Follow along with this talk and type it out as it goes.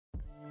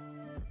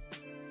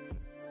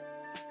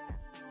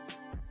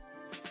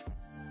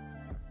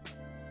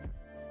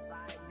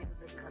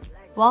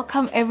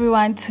Welcome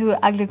everyone to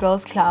Ugly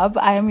Girls Club.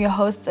 I am your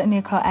host,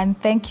 Aniko, and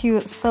thank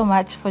you so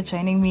much for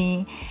joining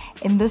me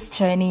in this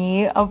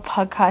journey of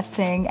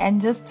podcasting and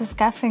just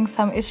discussing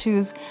some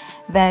issues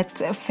that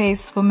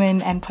face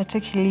women and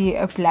particularly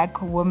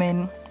Black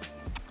women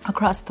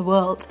across the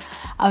world.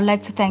 I would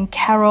like to thank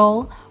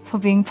Carol for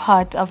being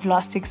part of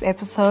last week's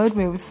episode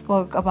where we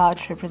spoke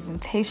about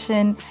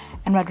representation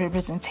and what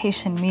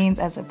representation means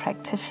as a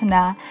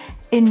practitioner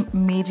in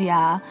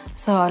media.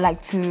 So I'd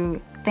like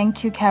to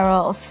thank you,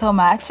 Carol, so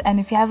much. And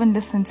if you haven't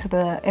listened to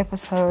the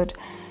episode,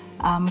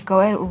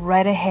 go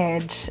right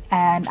ahead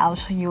and I'm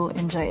sure you'll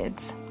enjoy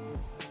it.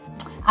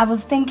 I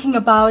was thinking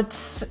about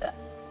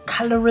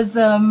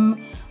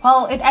colorism.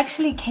 Well, it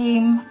actually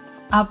came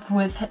up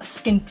with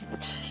skin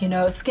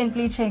bleach, skin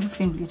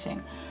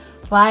bleaching.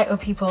 Why are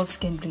people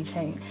skin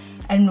bleaching?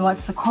 And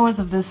what's the cause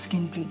of this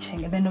skin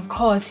bleaching? And then, of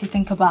course, you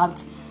think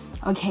about,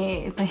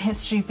 the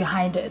history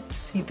behind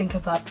it. You think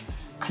about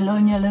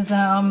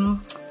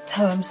colonialism,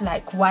 terms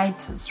like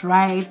white is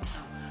right,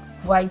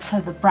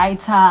 whiter the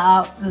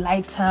brighter,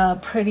 lighter,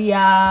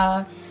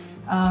 prettier,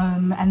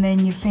 and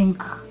then you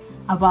think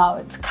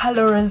about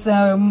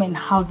colorism and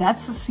how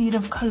that's a seed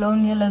of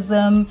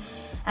colonialism,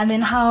 and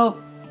then how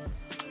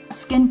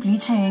skin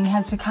bleaching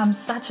has become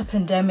such a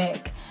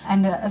pandemic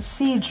and a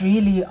seed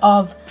really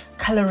of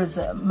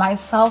colorism.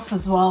 Myself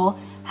as well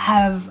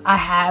I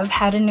have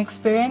had an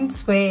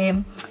experience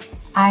where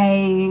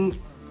I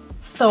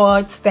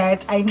thought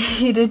that I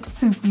needed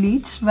to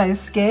bleach my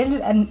skin,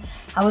 and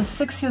I was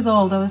 6 years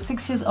old. I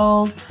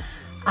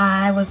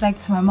was like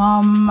to my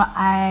mom,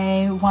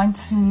 I want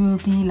to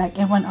be like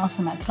everyone else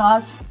in my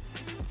class,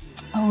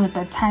 who at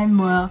that time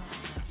were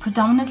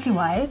predominantly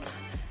white,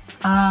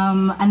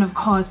 and of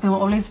course they were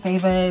always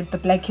favored. The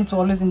black kids were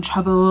always in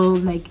trouble,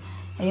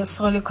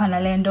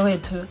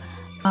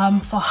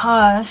 for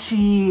her,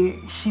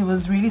 she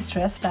was really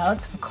stressed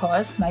out. Of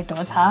course, my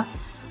daughter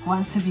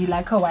wants to be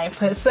like a white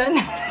person.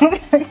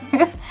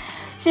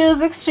 She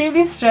was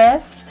extremely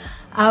stressed,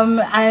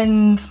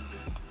 and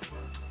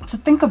to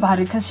think about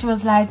it, because she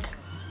was like,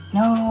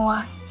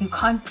 no, you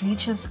can't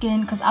bleach your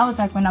skin. Because I was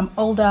like, when I'm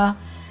older,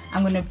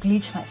 I'm going to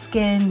bleach my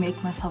skin,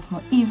 make myself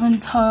more even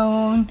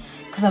tone,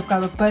 because I've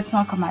got a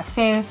birthmark on my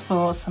face.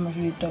 For some of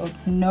you who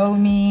don't know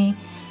me,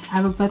 I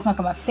have a birthmark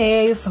on my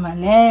face, on my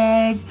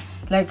leg.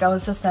 I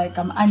was just like,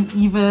 I'm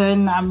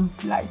uneven, I'm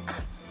like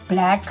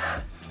black.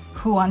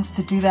 Who wants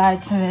to do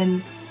that? And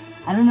then,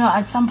 I don't know,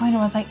 at some point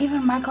I was like,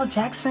 even Michael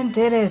Jackson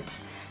did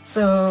it,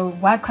 so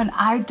why can't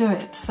I do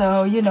it?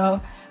 So,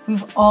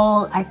 we've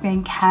all, I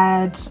think,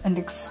 had an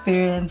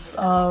experience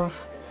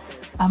of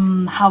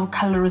how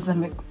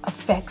colorism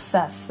affects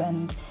us,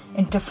 and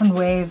in different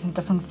ways, in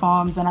different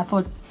forms. And I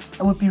thought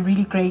it would be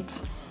really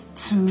great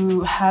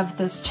to have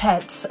this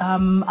chat.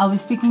 I'll be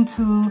speaking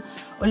to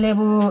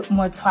Olebu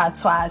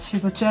Motwatwa.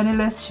 She's a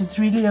journalist. She's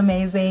really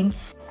amazing.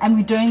 And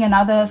we're doing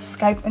another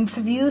Skype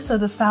interview, so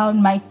the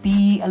sound might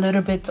be a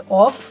little bit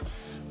off,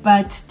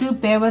 but do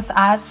bear with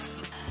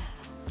us,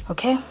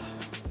 okay?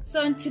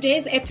 So in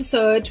today's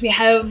episode, we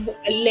have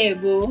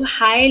Lebu.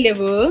 Hi,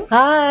 Lebu.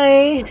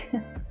 Hi.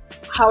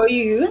 How are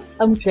you?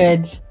 I'm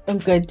good.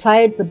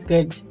 Tired, but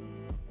good.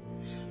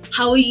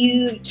 How are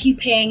you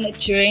keeping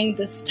during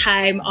this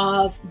time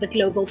of the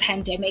global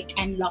pandemic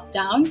and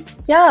lockdown?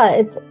 Yeah,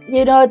 it's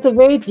a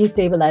very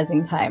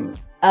destabilizing time.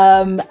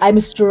 I'm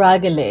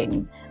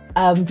struggling.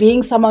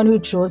 Being someone who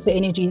draws the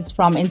energies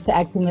from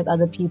interacting with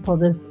other people,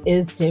 this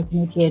is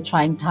definitely a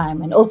trying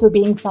time. And also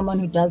being someone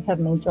who does have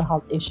mental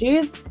health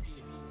issues,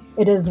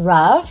 it is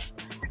rough.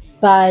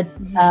 But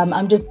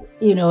I'm just,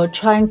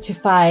 trying to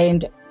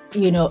find,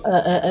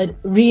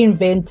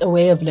 reinvent a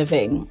way of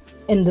living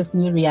in this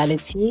new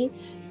reality.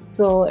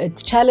 So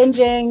it's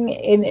challenging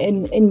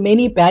in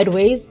many bad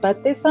ways,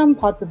 but there's some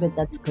parts of it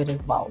that's good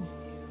as well.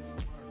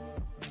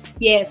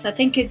 Yes, I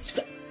think it's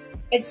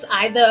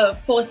either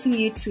forcing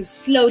you to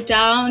slow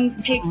down,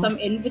 take some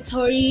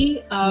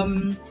inventory,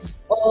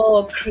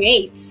 or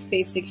create,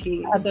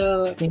 basically.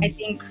 So I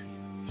think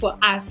for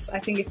us,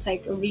 it's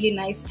like a really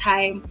nice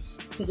time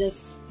to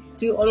just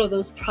do all of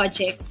those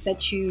projects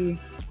that you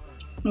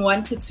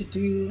wanted to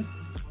do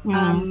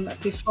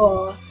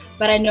before.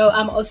 But I know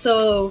I'm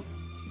also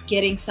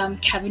getting some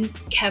cabin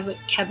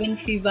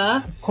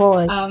fever. Of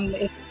course.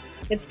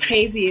 It's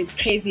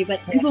crazy, but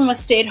people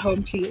must stay at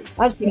home, please.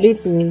 Absolutely.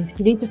 Yes.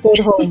 You need to stay at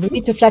home. We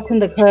need to flatten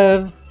the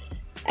curve,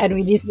 and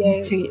we just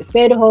need to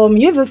stay at home,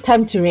 use this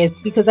time to rest,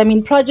 because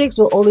projects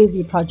will always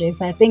be projects.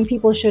 I think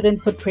people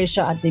shouldn't put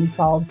pressure on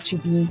themselves to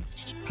be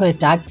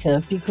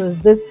productive,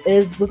 because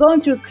we're going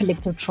through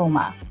collective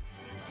trauma.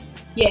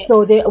 Yes.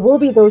 So there will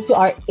be those who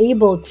are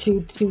able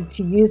to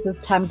use this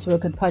time to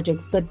work on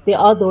projects, but there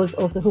are those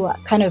also who are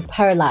kind of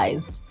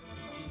paralyzed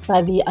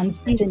by the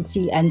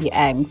uncertainty and the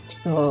angst.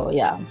 So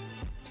yeah.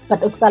 But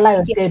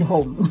Uksala, stay at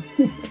home.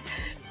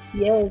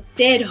 Yes,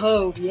 stay at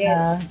home,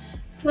 yes.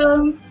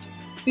 So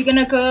we're going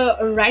to go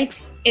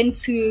right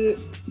into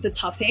the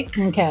topic.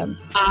 Okay.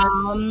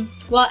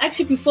 Well,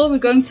 actually, before we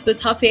go into the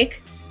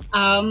topic,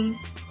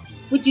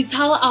 would you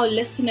tell our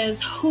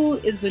listeners who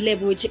is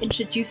Zulebo? Would you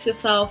introduce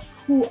yourself?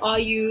 Who are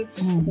you?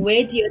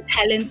 Where do your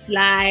talents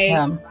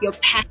lie? Your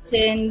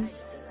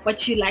passions?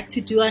 What you like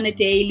to do on a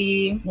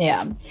daily?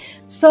 Yeah.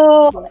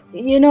 So,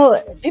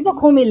 people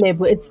call me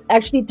Lebo. It's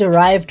actually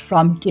derived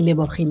from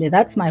Kelebogile.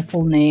 That's my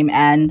full name.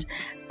 And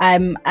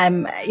I'm,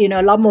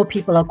 a lot more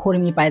people are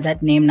calling me by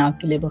that name now,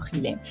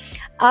 Kelebogile.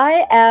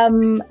 I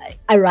am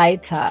a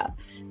writer.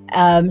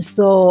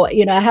 So,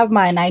 I have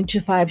my 9 to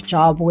 5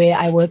 job where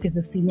I work as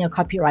a senior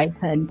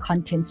copywriter and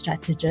content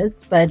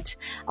strategist. But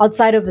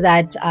outside of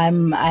that,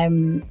 I'm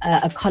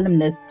a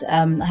columnist.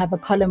 I have a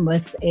column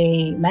with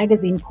a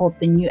magazine called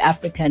The New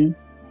African.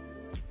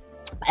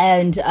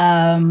 And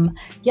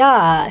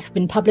I've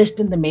been published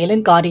in the Mail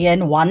and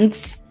Guardian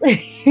once,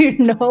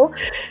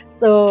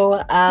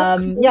 So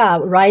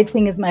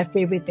writing is my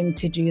favorite thing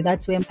to do.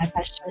 That's where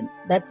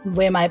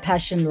my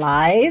passion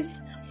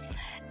lies.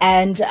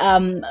 And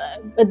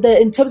but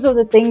in terms of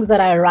the things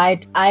that I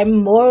write, I'm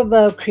more of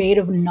a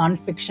creative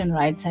nonfiction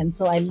writer, and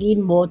so I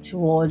lean more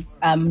towards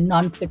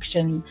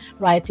nonfiction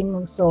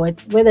writing. So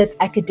it's whether it's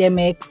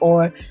academic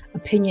or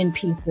opinion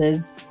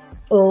pieces,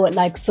 or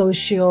like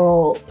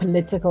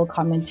socio-political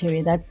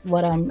commentary. That's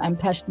what I'm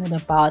passionate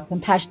about.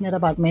 I'm passionate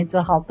about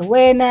mental health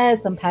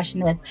awareness. I'm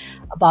passionate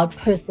about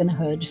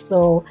personhood.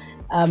 So,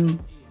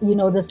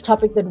 this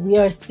topic that we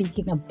are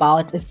speaking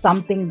about is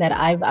something that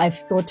I've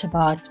thought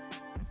about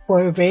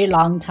for a very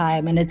long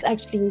time. And it's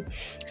actually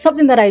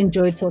something that I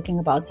enjoy talking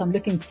about. So I'm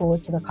looking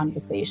forward to the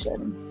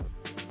conversation.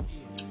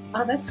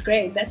 Oh, that's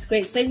great. That's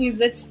great. So that means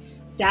let's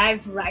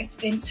dive right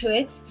into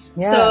it.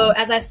 Yeah. So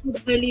as I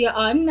said earlier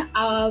on,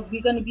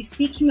 we're going to be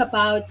speaking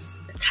about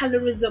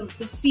colorism,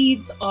 the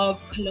seeds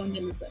of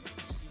colonialism.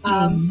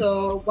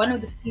 So one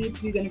of the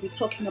seeds we're going to be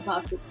talking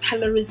about is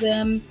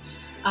colorism,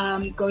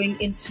 going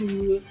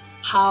into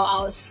how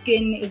our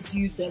skin is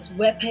used as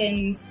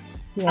weapons.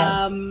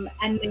 Yeah.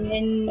 And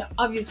then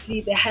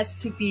obviously there has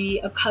to be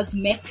a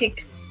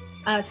cosmetic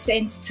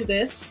sense to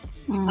this,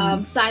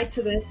 side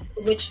to this,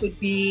 which would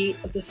be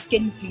the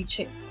skin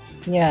bleaching.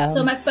 Yeah.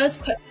 So my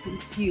first question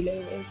to you,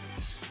 Leo, is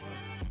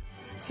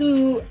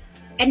to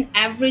an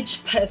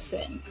average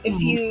person, if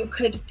you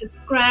could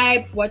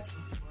describe what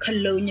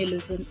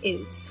colonialism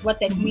is, what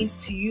that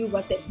means to you,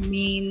 what that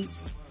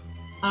means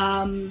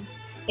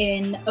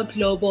in a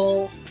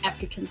global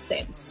African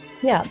sense.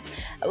 Yeah.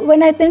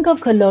 When I think of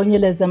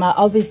colonialism, I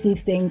obviously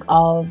think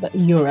of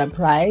Europe,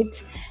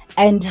 right?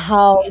 And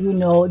how,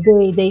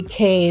 they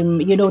came,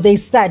 they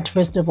said,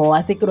 first of all,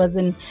 I think it was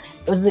in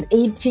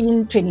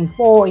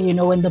 1824,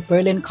 when the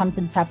Berlin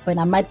Conference happened.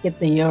 I might get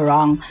the year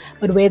wrong,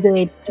 but where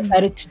they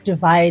decided to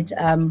divide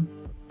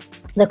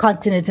the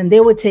continent, and they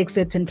would take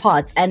certain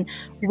parts. And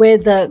where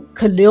the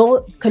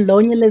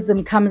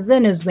colonialism comes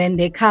in is when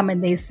they come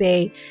and they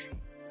say,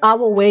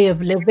 our way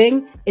of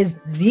living is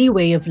the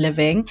way of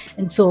living,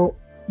 and so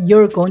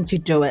you're going to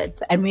do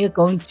it, and we're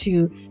going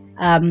to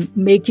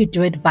make you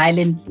do it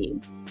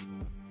violently.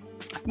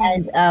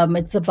 And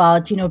it's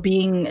about,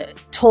 being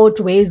taught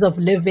ways of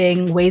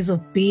living, ways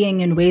of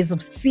being, and ways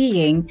of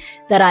seeing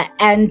that are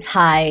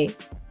anti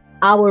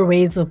our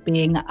ways of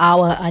being,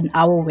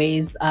 our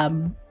ways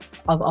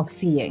of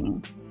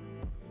seeing.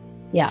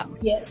 Yeah.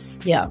 Yes.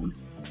 Yeah.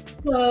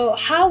 So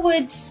how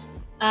would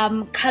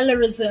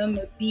colorism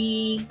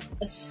be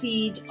a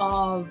seed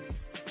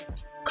of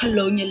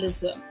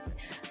colonialism?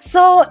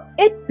 So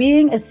it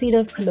being a seed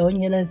of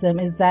colonialism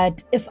is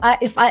that if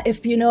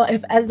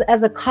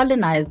as a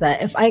colonizer,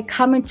 if I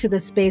come into the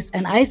space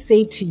and I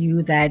say to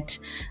you that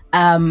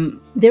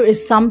there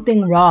is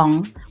something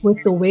wrong with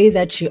the way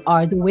that you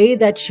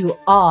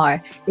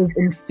are is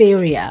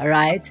inferior,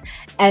 right?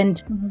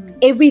 And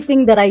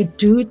everything that I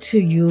do to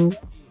you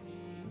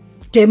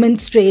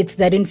demonstrates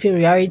that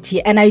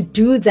inferiority, and I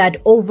do that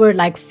over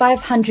like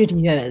 500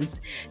 years,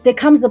 there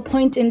comes a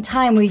point in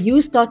time where you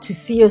start to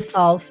see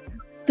yourself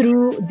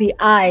through the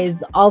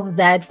eyes of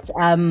that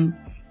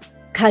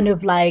kind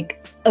of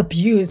like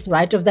abuse,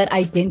 right? Of that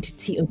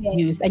identity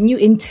abuse. Yes. And you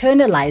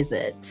internalize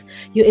it,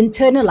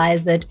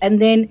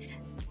 and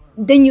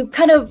then you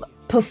kind of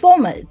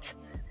perform it.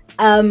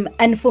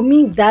 And for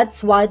me,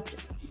 that's what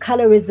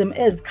colorism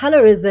is.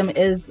 Colorism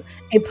is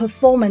a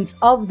performance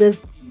of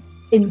this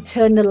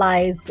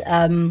internalized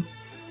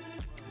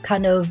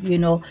kind of,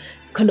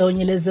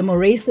 colonialism or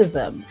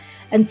racism.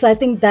 And so I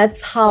think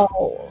that's how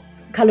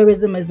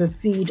colorism is the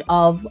seed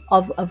of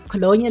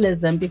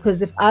colonialism,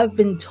 because if I've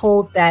been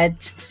told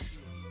that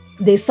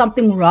there's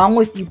something wrong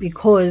with you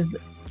because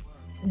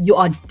you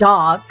are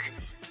dark,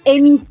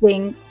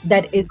 anything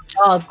that is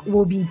dark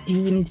will be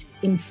deemed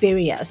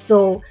inferior.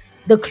 So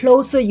the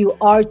closer you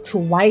are to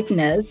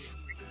whiteness,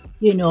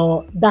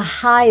 the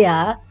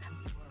higher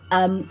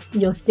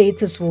your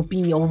status will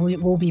be, or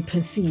will be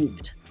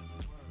perceived.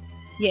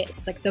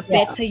 Yes, like the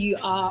better you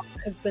are,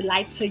 because the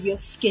lighter your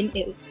skin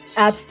is.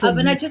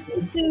 Absolutely. And I just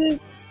want to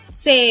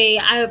say,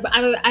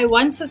 I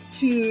want us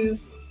to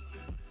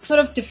sort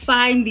of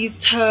define these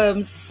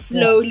terms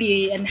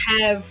slowly and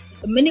have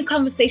a mini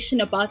conversation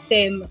about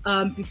them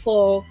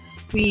before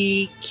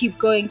we keep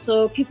going,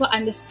 so people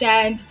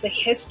understand the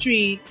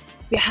history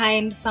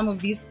behind some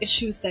of these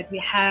issues that we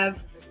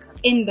have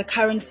in the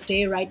current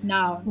day right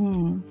now.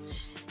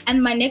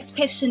 And my next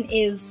question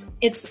is,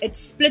 it's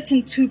split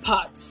in two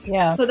parts.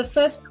 Yeah. So the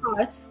first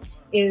part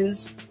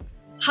is,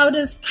 how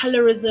does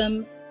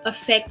colorism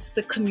affect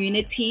the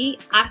community,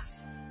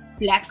 us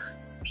Black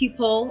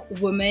people,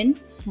 women,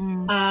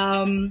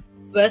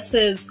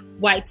 versus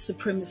white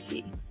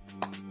supremacy?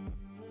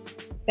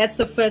 That's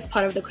the first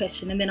part of the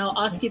question, and then I'll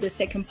ask you the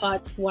second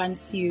part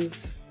once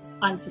you've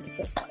answered the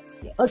first part.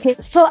 Yes. Okay,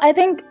 so I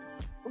think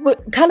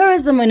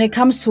colorism, when it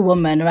comes to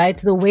women, right,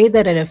 the way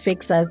that it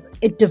affects us,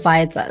 it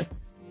divides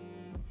us.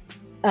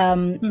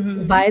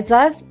 Divides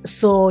us.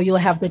 So you'll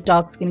have the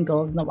dark-skinned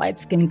girls and the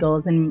white-skinned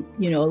girls, and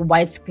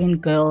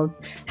white-skinned girls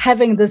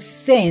having this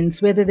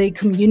sense, whether they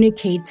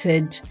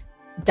communicated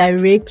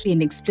directly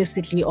and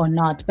explicitly or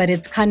not, but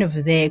it's kind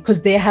of there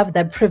because they have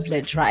that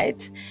privilege,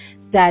 right?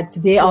 That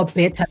they are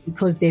better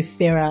because they're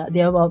fairer,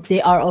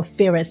 they are of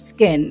fairer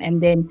skin,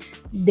 and then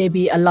there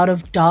be a lot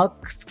of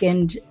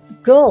dark-skinned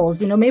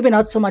girls, maybe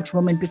not so much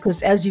women,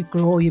 because as you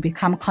grow, you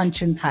become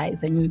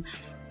conscientized and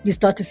you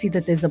start to see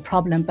that there's a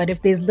problem. But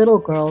if there's little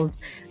girls,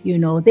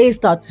 they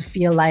start to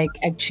feel like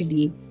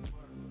actually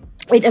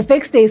it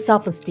affects their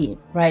self-esteem,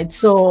 right?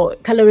 So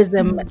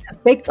colorism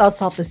affects our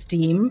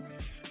self-esteem,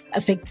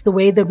 affects the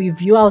way that we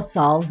view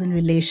ourselves in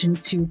relation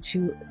to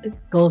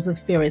girls with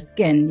fairer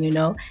skin,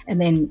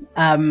 and then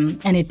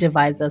and it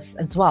divides us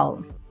as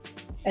well.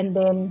 And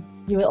then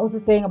you were also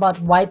saying about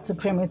white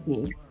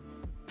supremacy.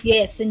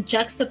 Yes, in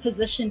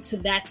juxtaposition to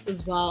that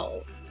as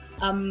well.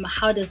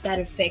 How does that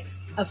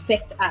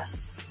affect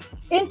us?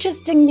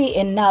 Interestingly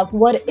enough,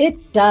 what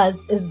it does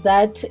is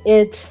that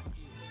it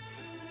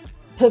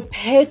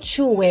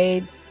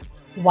perpetuates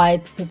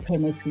white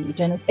supremacy.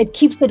 It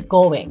keeps it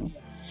going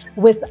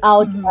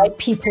without white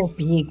people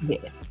being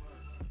there.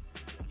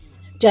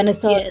 Do you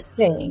understand what I'm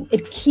saying?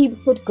 It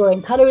keeps it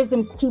going.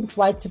 Colorism keeps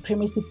white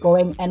supremacy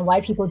going, and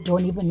white people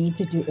don't even need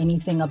to do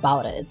anything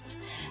about it.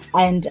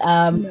 And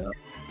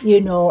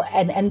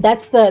and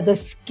that's the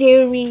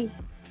scary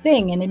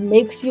thing, and it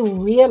makes you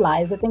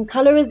realize. I think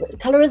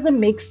colorism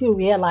makes you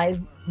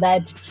realize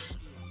that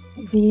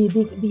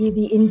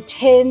the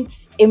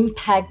intense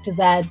impact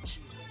that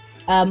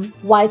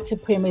white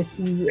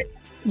supremacy,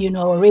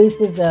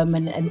 racism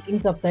and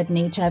things of that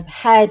nature have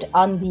had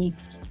on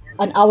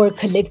our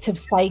collective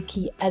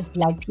psyche as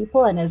Black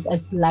people and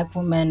as Black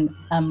women,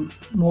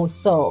 more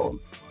so.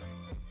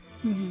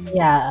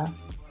 Yeah.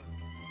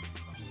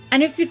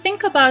 And if you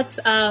think about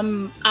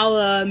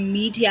our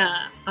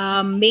media,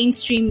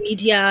 mainstream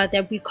media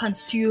that we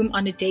consume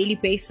on a daily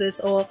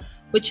basis, or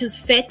which is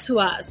fed to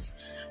us,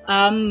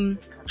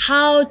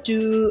 how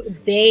do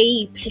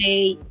they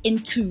play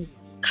into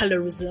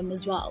colorism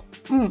as well?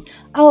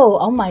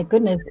 Oh my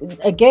goodness.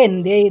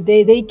 Again,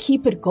 they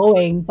keep it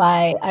going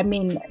by,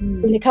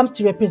 when it comes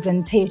to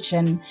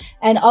representation,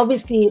 and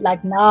obviously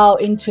like now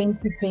in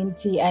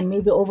 2020 and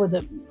maybe over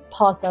the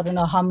past, I don't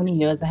know how many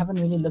years, I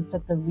haven't really looked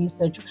at the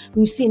research,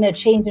 we've seen a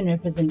change in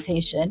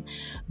representation,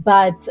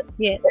 but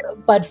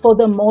for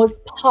the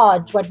most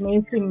part, what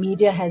mainstream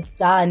media has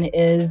done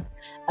is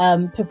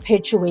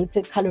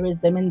perpetuated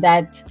colorism, in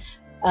that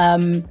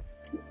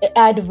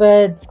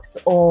adverts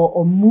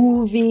or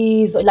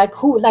movies, or like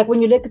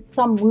when you look at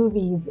some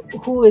movies,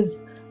 who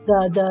is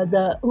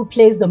the who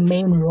plays the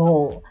main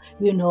role,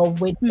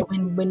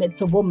 when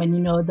it's a woman,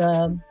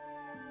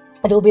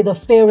 it'll be the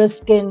fairer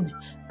skinned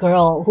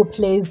girl who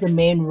plays the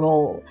main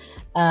role.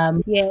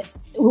 Who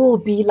will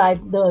be like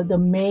the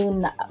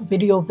main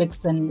video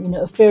vixen,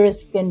 a fairer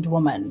skinned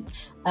woman.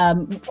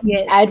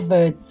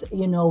 Adverts,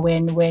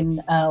 when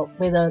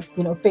whether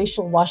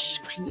facial wash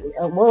cream,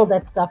 all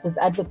that stuff is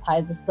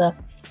advertised. It's the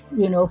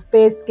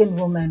fair skinned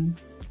woman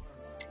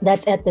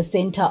that's at the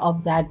center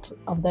of that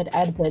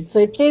advert. So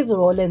it plays a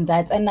role in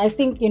that. And I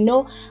think,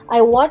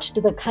 I watched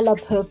The Color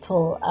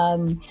Purple.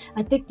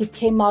 I think it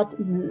came out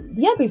the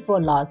year before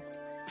last,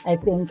 I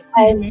think.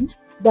 And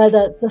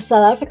the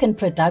South African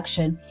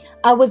production,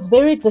 I was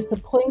very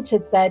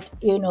disappointed that,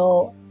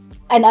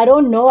 and I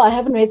don't know, I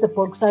haven't read the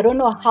book, so I don't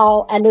know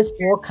how Alice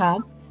Walker,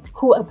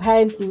 who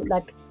apparently,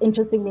 like,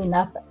 interestingly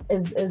enough,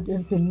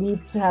 is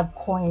believed to have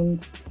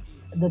coined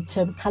the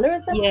term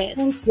colorism.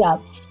 Yes. Yeah.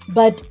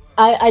 But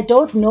I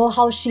don't know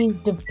how she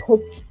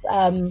depicts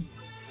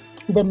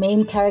the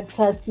main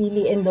character,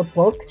 Celie, in the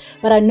book.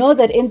 But I know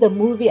that in the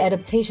movie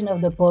adaptation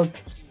of the book,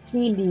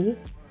 Celie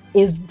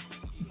is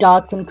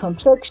dark in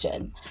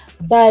complexion.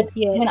 But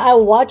when I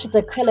watched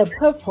The Color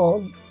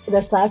Purple,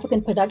 the South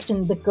African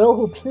production, the girl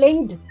who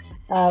played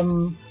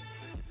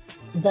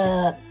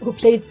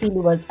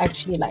Celie was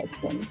actually light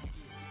skinned.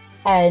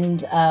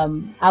 And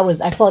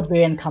I felt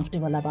very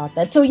uncomfortable about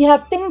that. So you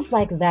have things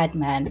like that,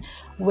 man,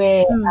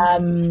 where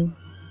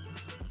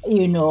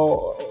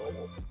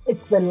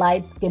it's the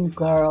light skinned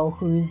girl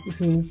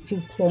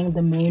who's playing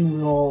the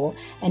main role.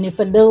 And if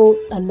a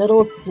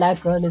little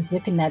Black girl is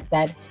looking at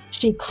that,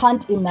 she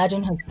can't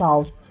imagine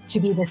herself to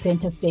be the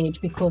center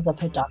stage because of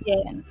her dark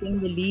Yes, skin. being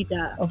the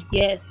leader. Of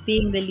Yes,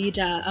 being the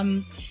leader.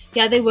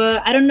 Yeah, they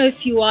were. I don't know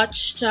if you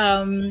watched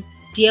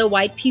Dear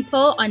White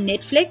People on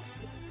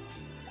Netflix.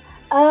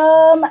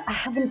 I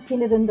haven't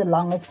seen it in the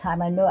longest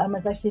time. I know I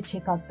must actually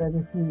check out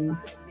the series.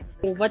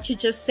 What you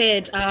just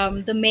said.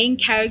 The main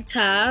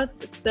character,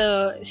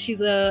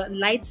 she's a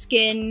light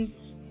skinned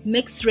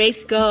mixed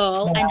race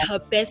girl, and Yeah, her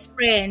best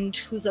friend,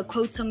 who's a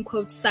quote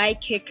unquote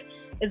sidekick,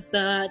 is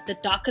the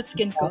darker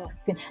skinned dark girl.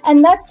 skin.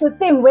 And that's the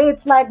thing where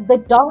it's like the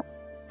dark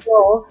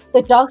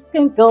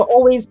skinned girl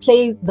always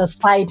plays the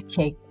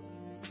sidekick,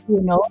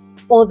 you know,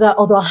 or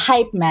the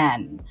hype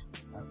man,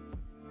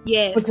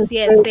 which is Yes,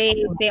 yes,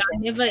 very they are problematic.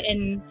 never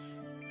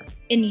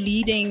in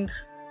leading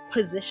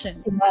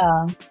position.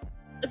 Yeah.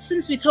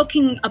 Since we're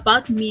talking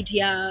about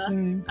media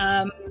Mm,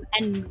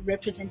 and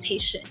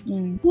representation,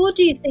 mm. who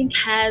do you think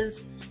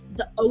has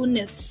the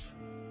onus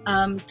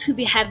to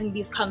be having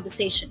these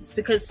conversations?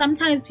 Because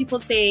sometimes people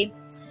say,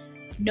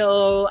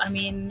 no, I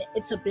mean,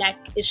 it's a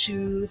black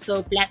issue,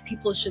 so black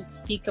people should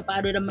speak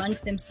about it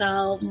amongst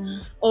themselves.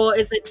 Mm. Or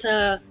is it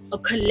a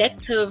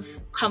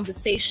collective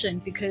conversation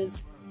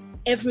because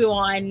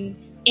everyone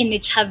in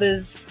each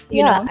other's,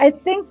 Yeah, I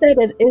think that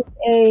it is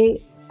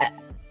a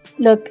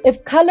look.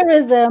 If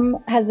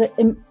colorism has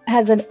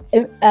an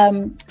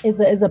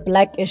is a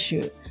black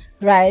issue,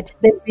 right?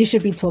 Then we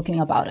should be talking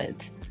about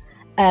it,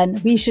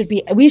 and we should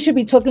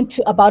be talking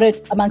about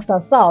it amongst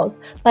ourselves.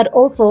 But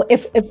also,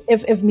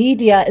 if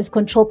media is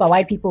controlled by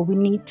white people,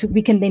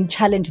 we can then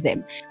challenge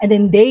them, and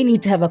then they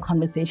need to have a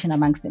conversation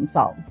amongst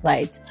themselves,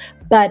 right?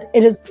 But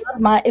it is not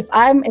my if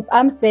I'm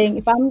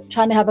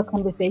trying to have a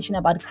conversation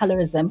about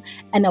colorism,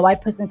 and a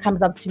white person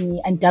comes up to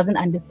me and doesn't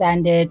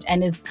understand it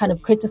and is kind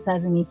of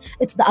criticizing me,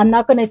 I'm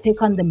not going to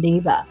take on the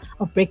labor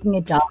of breaking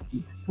it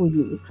down for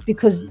you,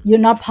 because you're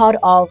not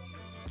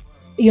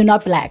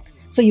black,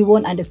 so you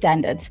won't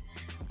understand it.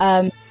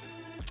 Um,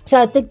 so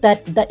I think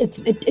that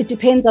it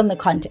depends on the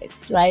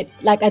context, right?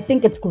 Like, I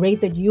think it's great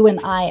that you and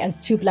I, as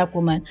two black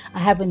women, are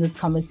having this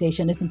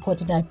conversation. It's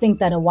important. I think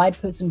that a white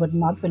person would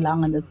not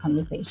belong in this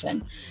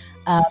conversation.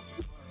 Uh,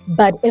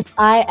 but if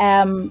I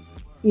am,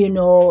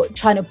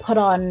 trying to put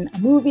on a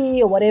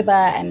movie or whatever,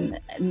 and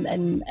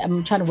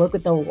I'm trying to work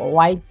with a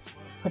white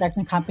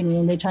production company,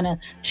 and they're trying to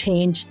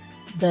change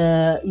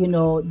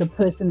the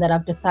person that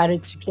I've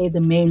decided to play the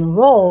main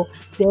role,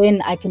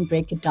 then I can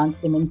break it down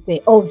to them and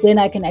say, oh, then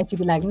I can actually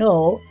be like,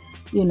 no,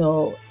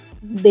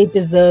 they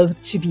deserve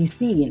to be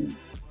seen.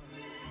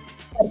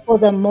 But for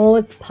the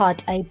most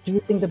part, I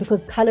do think that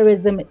because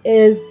colorism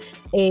is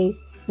a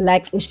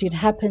black issue, it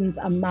happens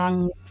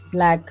among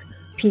black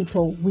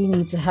people, we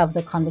need to have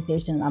the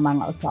conversation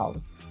among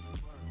ourselves.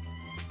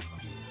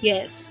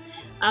 Yes.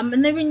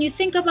 And then when you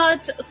think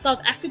about South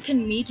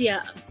African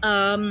media,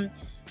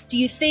 do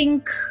you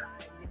think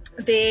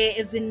there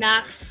is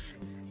enough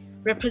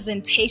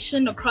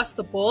representation across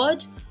the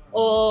board,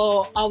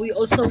 or are we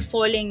also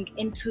falling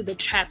into the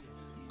trap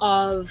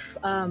of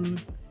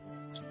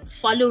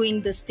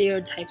following the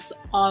stereotypes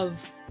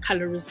of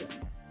colorism?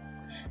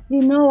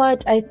 You know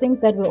what? I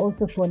think that we're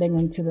also falling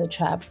into the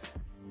trap.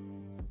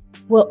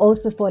 We're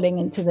also falling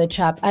into the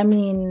trap. I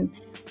mean,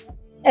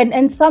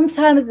 and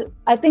sometimes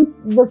I think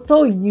we're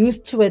so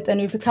used to it and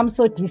we've become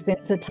so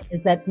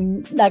desensitized that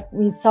like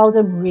we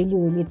seldom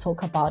really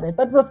talk about it.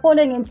 But we're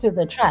falling into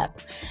the trap.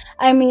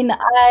 I mean,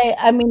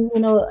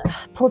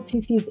 pull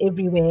tussies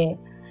everywhere.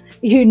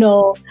 You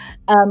know,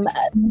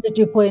 at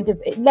your point is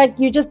like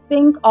you just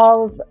think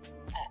of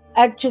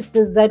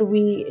actresses that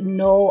we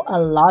know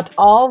a lot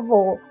of,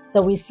 or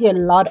that we see a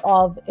lot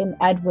of in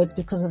adverts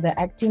because of their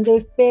acting.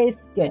 They're fair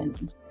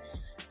skinned,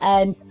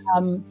 and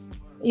um,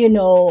 you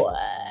know,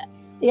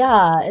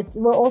 yeah, it's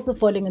we're also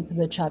falling into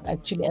the trap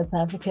actually as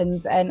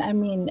Africans, and I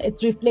mean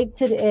it's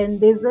reflected in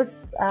there's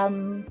this.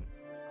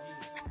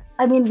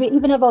 I mean, we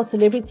even have our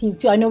celebrities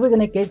too. I know we're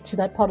gonna get to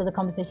that part of the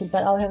conversation,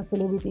 but I'll have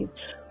celebrities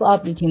who are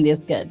bleaching their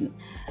skin,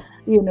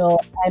 and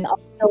are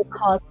still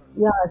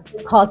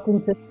still casting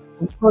systems.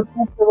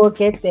 We'll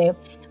get there.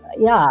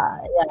 Yeah,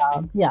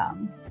 yeah.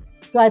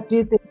 So I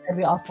do think that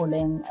we are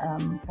falling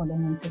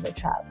into the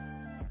trap.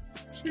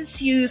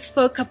 Since you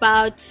spoke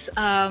about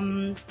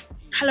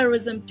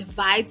colorism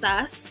divides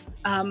us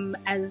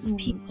as Mm,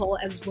 people,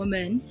 as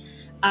women,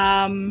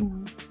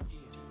 um, mm.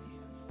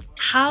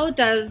 how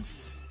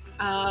does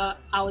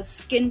our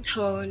skin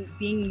tone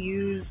being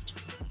used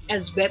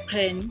as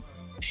weapon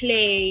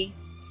play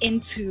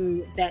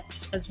into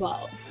that as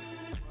well?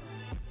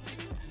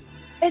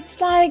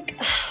 It's like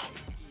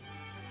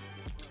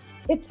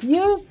it's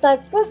used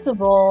like, first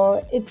of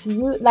all, it's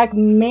you like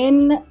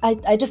men.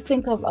 I just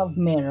think of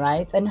men,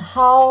 right, and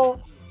how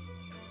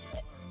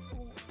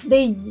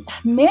they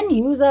men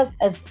use us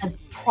as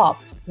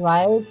props,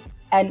 right,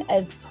 and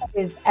as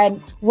toys,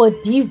 and were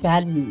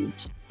devalued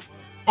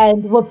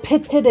and were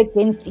pitted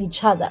against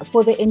each other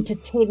for the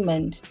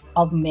entertainment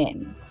of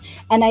men.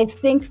 And I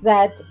think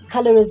that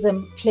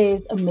colorism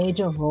plays a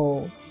major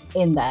role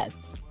in that,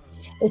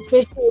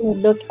 especially when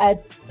you look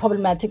at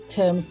problematic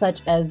terms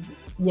such as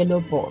yellow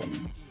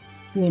bone,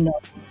 you know.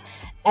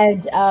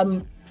 And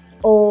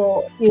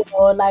or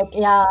like,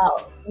 yeah,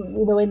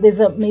 when there's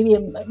a maybe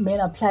men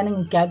are planning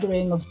a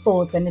gathering of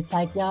sorts, and it's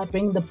like, yeah,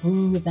 bring the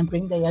blues and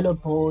bring the yellow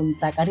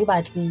bones, like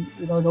aribati,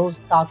 those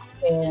dark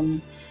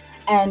skin,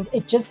 and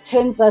it just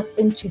turns us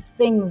into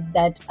things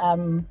that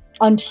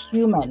aren't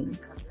human.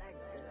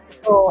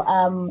 So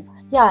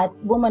yeah,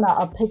 women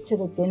are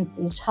pitted against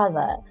each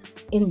other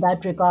in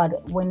that regard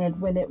when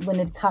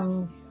it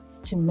comes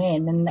to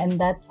men, and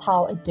that's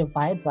how it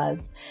divides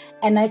us.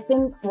 And I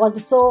think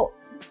what's so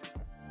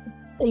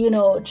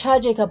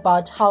tragic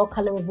about how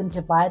colorism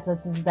divides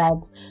us is that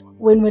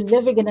when we're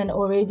living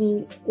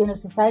in a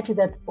society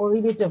that's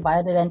already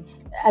divided, and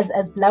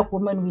as Black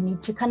women, we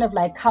need to kind of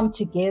like come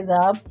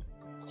together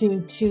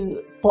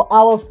to for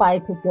our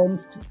fight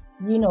against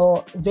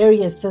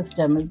various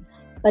systems.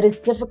 But it's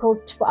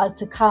difficult for us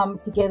to come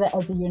together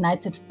as a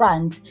united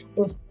front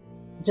if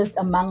just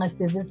among us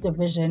there's this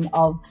division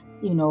of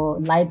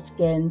light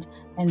skinned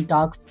and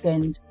dark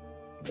skinned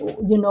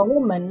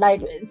women.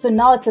 Like, so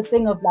now it's a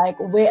thing of like,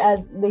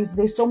 whereas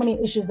there's so many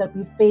issues that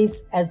we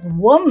face as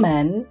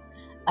women,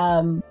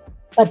 um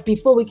but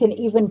before we can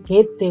even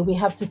get there, we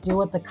have to deal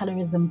with the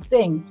colorism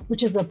thing,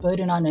 which is a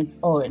burden on its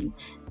own.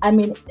 I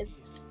mean,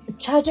 it's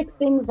tragic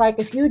things, like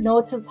if you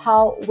notice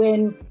how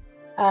when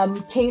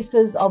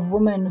cases of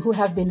women who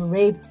have been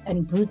raped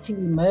and brutally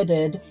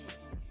murdered,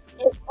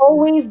 it's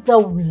always the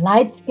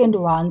light-skinned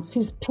ones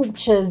whose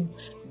pictures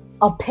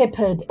are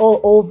peppered all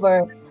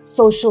over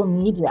social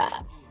media.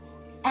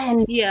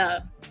 And Yeah,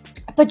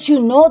 but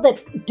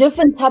that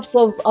different types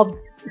of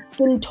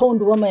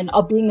skin-toned women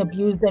are being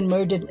abused and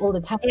murdered all the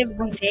time.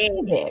 every day.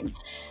 Them.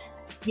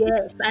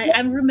 Yes,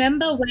 I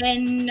remember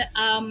when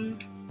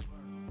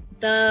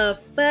the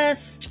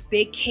first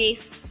big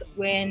case,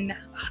 when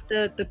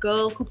the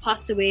girl who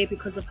passed away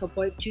because of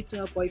due to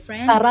her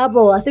boyfriend.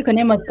 Karabo, I think her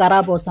name was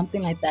Karabo,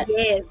 something like that.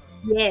 Yes,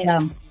 Yeah,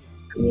 yes.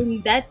 I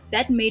mean,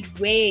 that made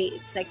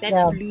waves, like that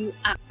yeah, blew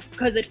up.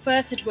 Because at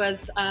first it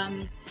was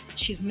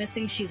she's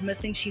missing,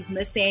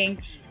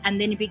 and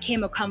then it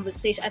became a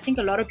conversation. I think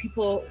a lot of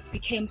people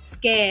became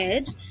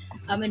scared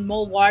and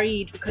more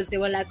worried, because they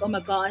were like, oh my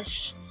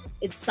gosh,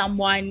 it's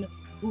someone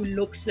who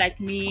looks like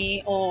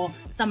me, or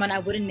someone I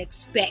wouldn't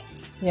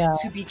expect yeah.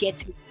 to be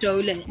getting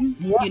stolen,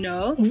 Yeah. you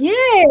know?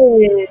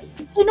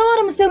 Yes. You know what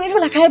I'm saying? People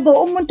are like, hey, but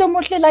umuntu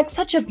omuhle, like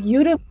such a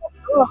beautiful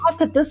girl. How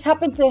could this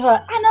happen to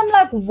her? And I'm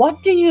like,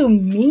 what do you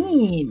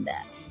mean?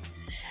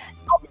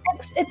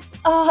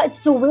 It's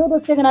the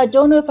weirdest thing, and I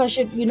don't know if I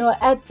should,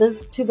 add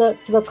this to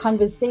the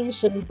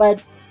conversation, but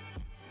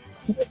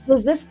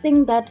there's this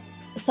thing that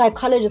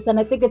psychologists, and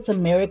I think it's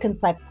American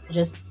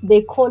psychologists,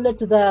 they call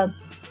it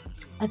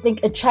I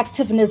think,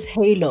 attractiveness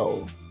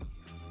halo,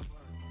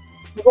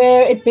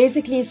 where it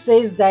basically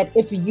says that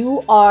if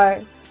you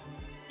are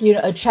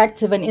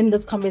attractive, and in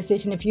this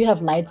conversation, if you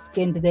have light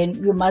skinned, then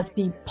you must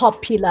be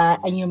popular,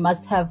 and you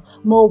must have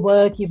more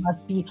worth, you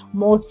must be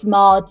more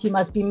smart, you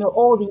must be more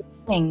all these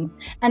things.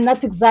 And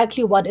that's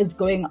exactly what is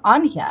going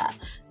on here.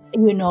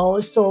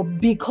 So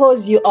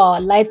because you are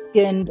light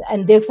skinned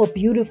and therefore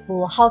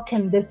beautiful, how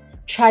can this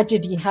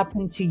tragedy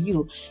happen to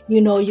you?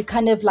 You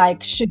kind of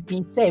like should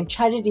be safe.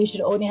 Tragedy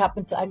should only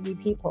happen to ugly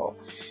people.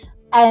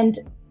 And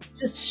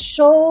just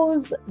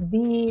shows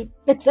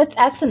it's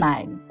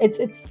asinine.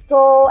 It's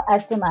so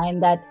asinine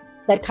that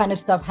that kind of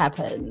stuff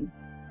happens.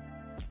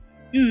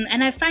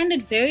 And I find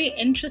it very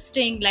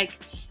interesting, like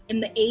in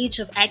the age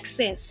of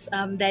access,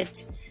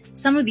 that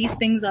some of these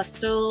things are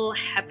still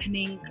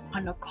happening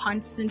on a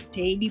constant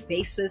daily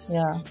basis,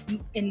 Yeah,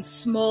 in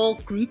small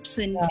groups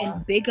and yeah,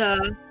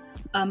 bigger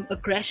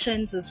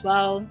aggressions as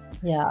well.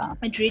 yeah,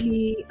 It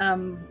really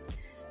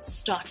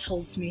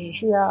startles me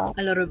yeah.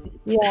 a little bit.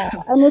 Yeah,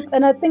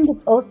 and I think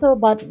it's also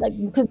about, like,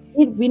 because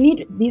we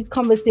need these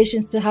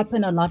conversations to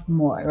happen a lot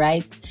more,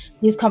 right?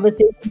 These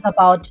conversations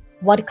about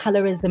what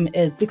colorism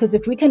is, because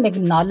if we can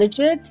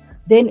acknowledge it,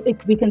 then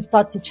we can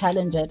start to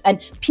challenge it.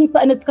 And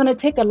it's going to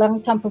take a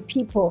long time for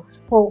people,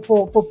 for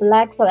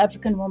Black South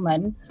African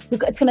women.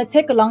 It's going to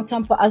take a long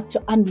time for us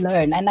to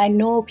unlearn. And I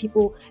know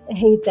people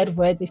hate that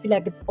word; they feel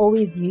like it's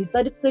always used,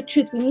 but it's the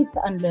truth. We need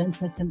to unlearn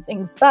certain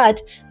things.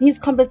 But these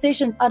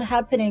conversations aren't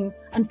happening,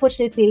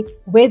 unfortunately,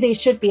 where they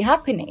should be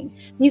happening.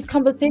 These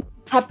conversations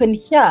happen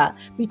here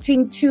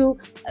between two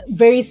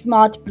very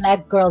smart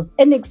Black girls,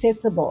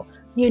 inaccessible.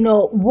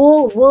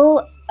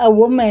 Will a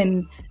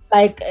woman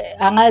like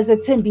Angaze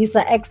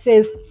Timbisa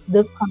access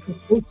this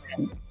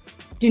conversation?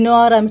 Do you know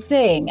what I'm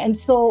saying? And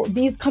so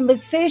these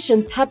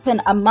conversations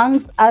happen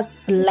amongst us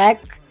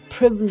Black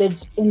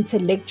privileged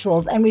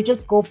intellectuals, and we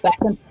just go back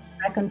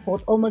and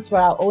forth almost for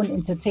our own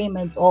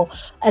entertainment, or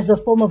as a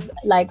form of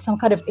like some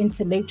kind of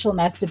intellectual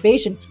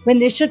masturbation, when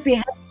they should be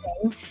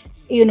happening,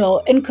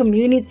 in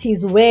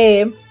communities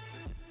where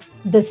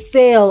the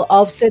sale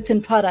of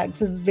certain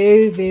products is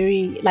very,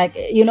 very, like,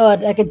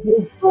 like it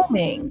is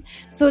booming.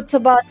 So it's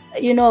about,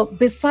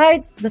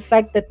 besides the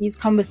fact that these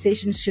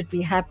conversations should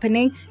be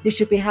happening, they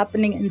should be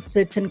happening in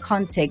certain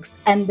contexts.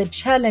 And the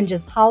challenge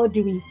is, how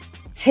do we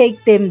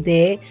take them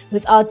there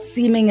without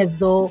seeming as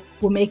though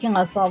we're making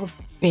ourselves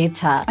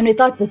better and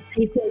without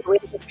dictating the way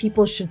that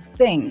people should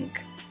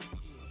think.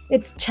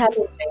 It's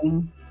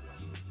challenging.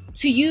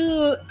 To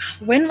you,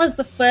 when was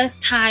the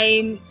first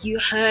time you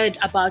heard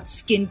about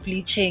skin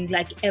bleaching,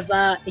 like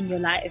ever in your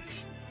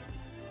life?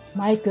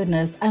 My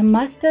goodness, oh,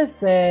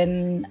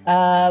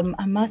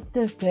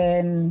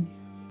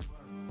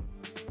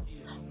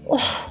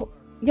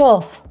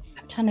 yo,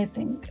 I'm trying to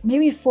think,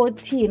 maybe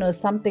 14 or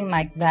something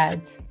like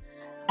that.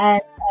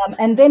 And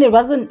and then it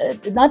wasn't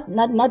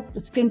not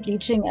skin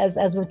bleaching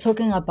as we're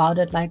talking about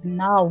it like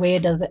now, where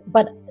does it,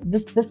 but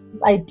this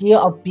idea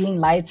of being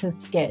lighter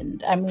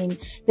skinned. I mean,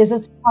 there's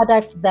this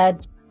product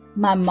that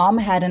my mom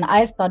had and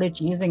I started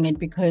using it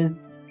because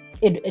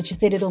she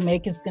said it'll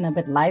make your skin a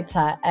bit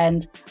lighter,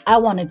 and I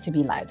wanted to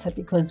be lighter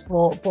because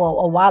for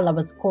a while I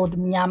was called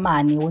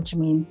mnyamani, which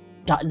means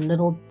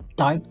little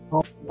dark,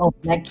 or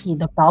blacky,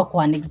 the dark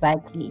one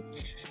exactly.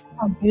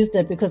 Used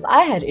it because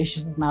I had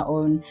issues with my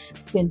own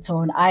skin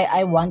tone.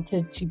 I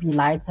wanted to be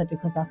lighter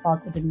because I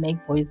felt it would make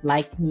boys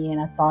like me, and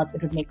I thought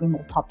it would make me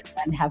more popular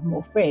and have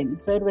more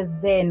friends. So it was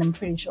then, I'm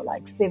pretty sure,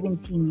 like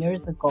 17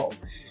 years ago.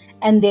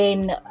 And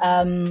then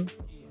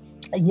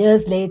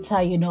years later,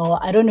 I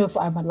don't know if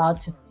I'm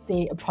allowed to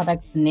say a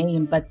product's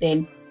name, but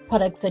then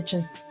products such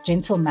as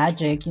Gentle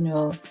Magic,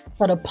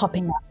 started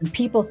popping up and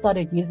people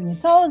started using it.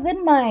 So I was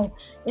in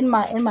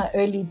my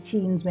early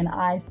teens when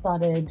I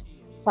started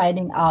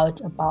finding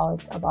out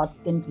about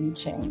skin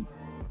bleaching.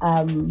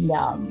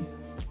 Yeah.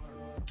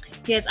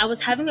 Yes, I was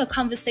having a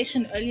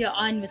conversation earlier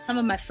on with some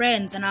of my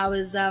friends, and I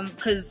was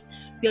because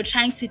we were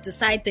trying to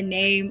decide the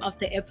name of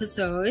the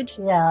episode.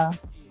 Yeah.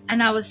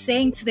 And I was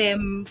saying to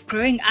them,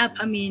 growing up,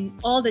 I mean,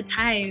 all the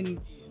time,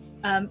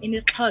 in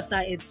this class,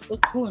 it's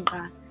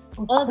ukunga.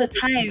 All the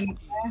time.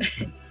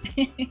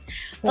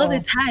 All the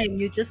time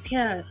you just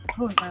hear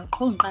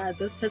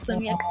this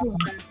person,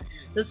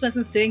 this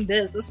person's doing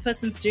this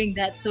person's doing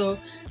that. So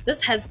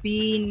this has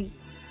been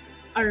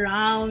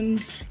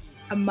around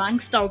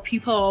amongst our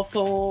people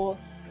for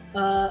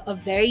a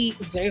very,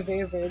 very,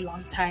 very, very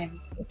long time.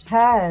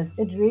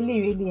 It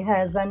really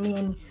has. I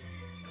mean,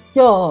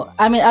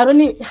 I don't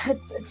need,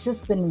 it's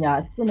just been,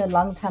 it's been a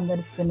long time that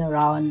it's been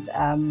around.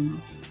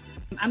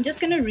 I'm just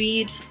gonna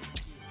read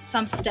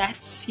some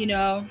stats,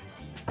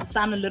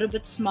 sound a little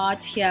bit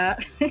smart here.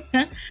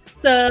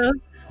 So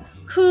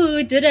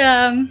who did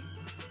a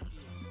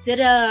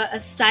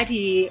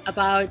study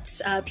about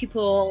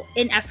people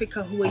in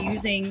Africa who were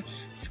using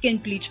skin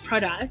bleach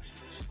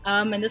products,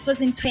 and this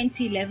was in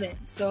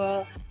 2011.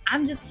 So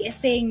I'm just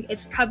guessing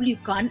it's probably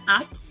gone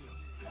up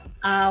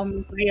by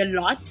a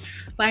lot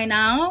by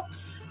now.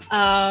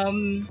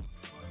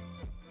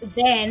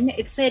 Then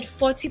it said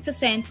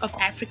 40% of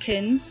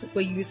Africans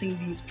were using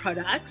these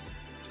products.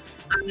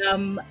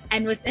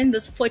 And within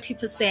this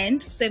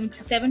 40%,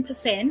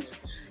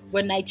 77%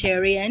 were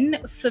Nigerian,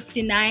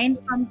 59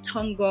 from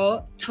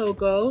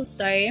Togo,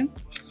 sorry.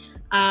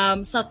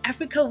 South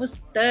Africa was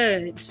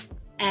third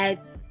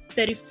at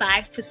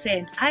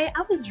 35%. I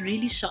was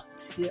really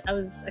shocked. I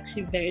was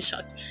actually very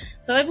shocked.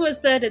 South Africa was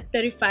third at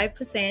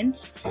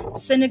 35%,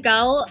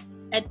 Senegal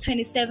at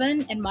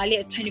 27%, and Mali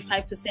at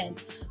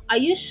 25%. Are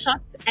you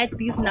shocked at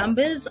these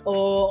numbers,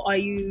 or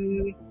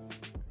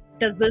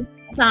does this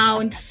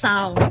sound?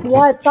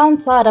 Yeah, it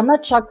sounds sad. I'm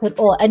not shocked at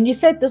all. And you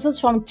said this was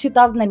from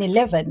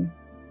 2011.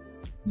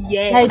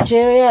 Yes.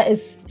 Nigeria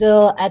is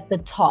still at the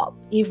top,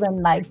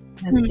 even like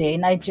this day.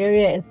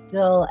 Nigeria is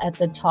still at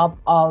the top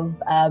of,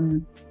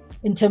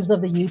 in terms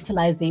of the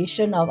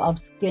utilization of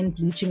skin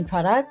bleaching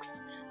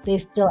products. They're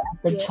still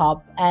at the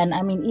top. And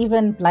I mean,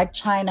 even Black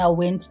China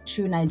went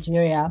to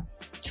Nigeria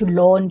to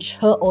launch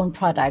her own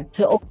product,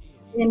 her own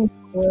skin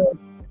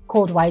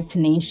called White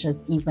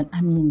Tenacious even.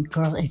 I mean,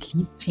 girl, at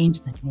least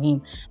change the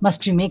name.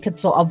 Must you make it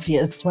so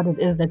obvious what it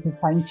is that you're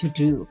trying to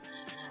do?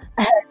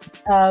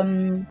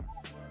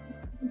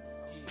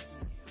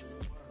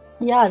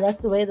 Yeah,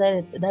 that's the way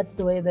that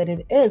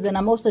it is. And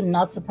I'm also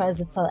not surprised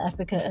that South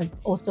Africa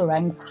also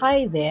ranks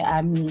high there.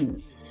 I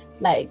mean,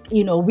 like,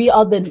 we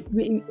are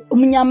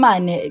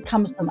umnyamane, it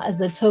comes from as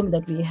a term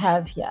that we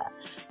have here.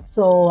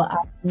 So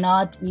I'm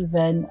not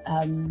even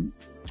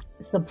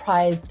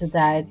surprised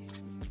that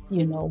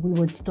we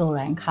would still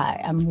rank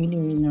high. I'm really,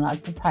 really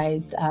not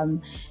surprised.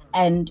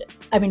 And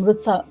I mean,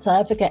 with South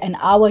Africa and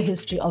our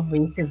history of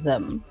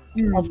racism,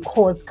 of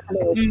course,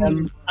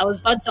 colorism. I was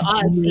about to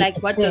ask,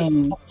 like, what does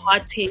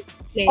apartheid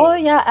play? Oh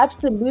yeah,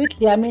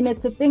 absolutely. I mean,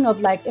 it's a thing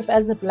of like, if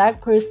as a Black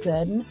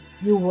person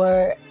you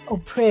were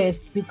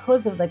oppressed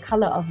because of the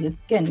color of your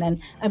skin, and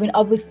I mean,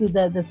 obviously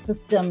the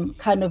system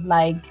kind of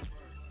like,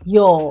 we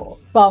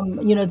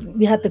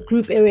had the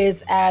Group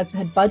Areas Act, we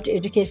had budget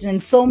education,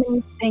 and so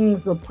many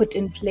things were put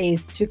in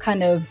place to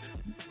kind of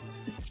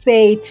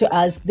say to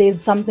us,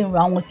 there's something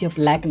wrong with your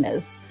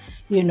Blackness,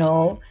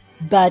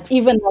 But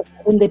even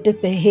when they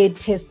did the hair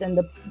test and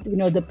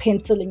the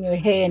pencil in your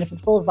hair, and if it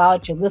falls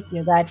out, you're this,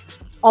 you're that,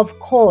 of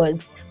course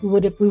we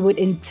would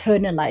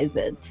internalize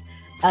it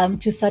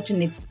to such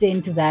an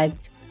extent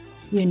that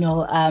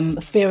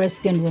fairer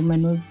skinned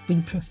women would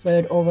be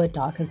preferred over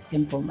darker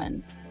skinned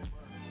women.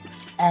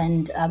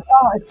 And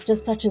oh, it's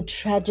just such a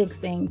tragic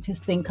thing to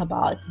think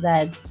about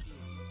that,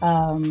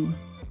 um,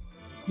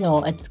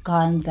 it's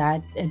gone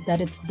that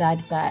it's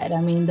that bad.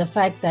 I mean, the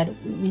fact that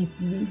we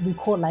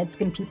call light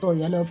skinned people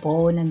yellow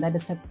bone, and that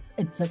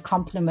it's a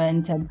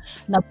compliment, and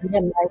not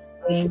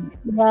realizing,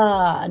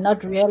 yeah,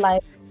 not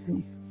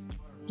realizing.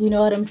 Do you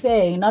know what I'm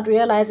saying? Not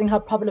realizing how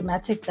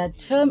problematic that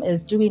term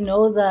is. Do we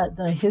know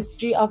the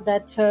history of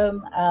that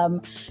term?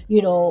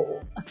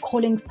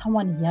 Calling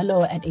someone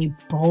yellow at a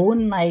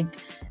bone, like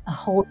a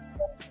whole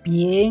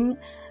being.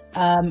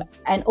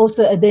 And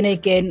also, then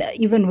again,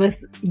 even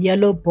with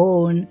yellow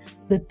bone,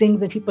 the things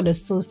that people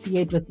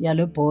associate with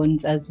yellow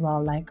bones as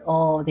well, like,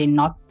 oh, they're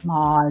not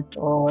smart,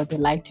 or they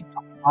like to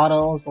pop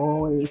models,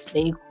 or they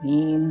slay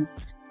queens.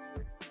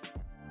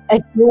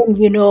 Again,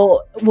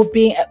 will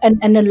be,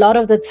 and a lot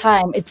of the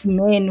time it's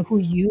men who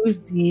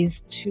use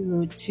these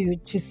to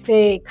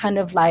say, kind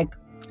of like,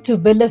 to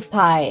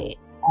vilify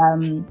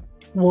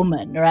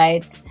women,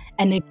 right?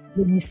 And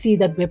you see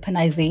that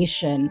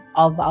weaponization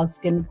of our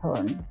skin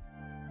tone.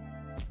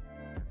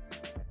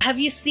 Have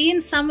you seen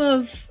some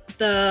of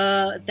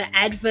the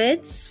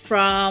adverts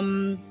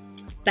from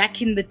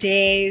back in the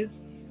day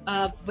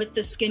with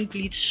the skin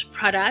bleach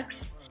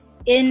products?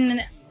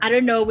 I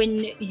don't know,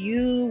 when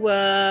you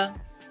were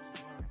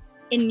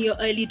in your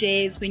early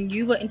days, when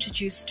you were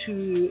introduced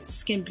to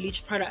skin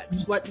bleach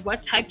products,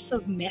 what types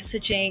of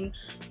messaging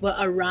were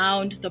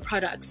around the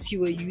products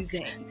you were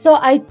using? So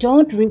I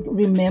don't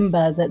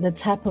remember the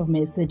type of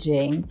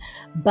messaging,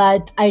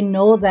 but I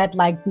know that,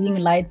 like, being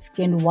light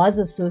skinned was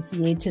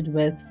associated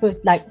with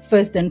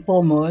first and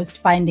foremost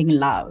finding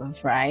love,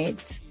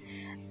 right?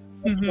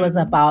 It was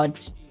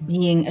about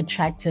being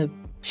attractive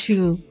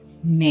to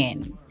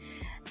men.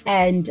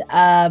 And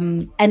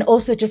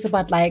also just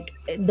about, like,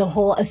 the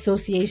whole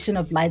association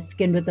of light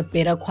skin with a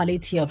better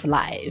quality of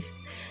life,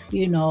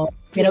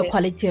 better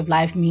quality of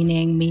life,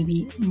 meaning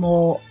maybe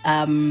more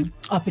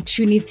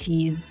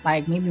opportunities,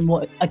 like maybe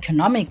more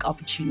economic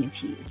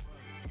opportunities.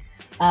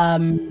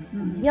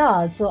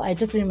 Yeah, so I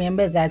just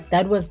remember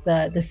that was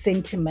the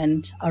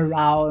sentiment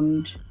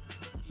around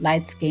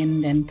light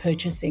skinned and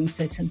purchasing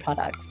certain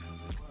products.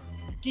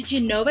 Did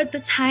you know at the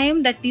time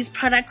that these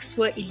products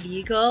were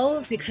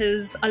illegal?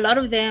 Because a lot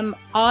of them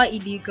are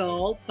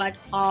illegal, but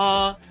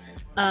are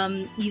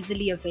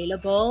easily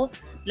available.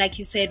 Like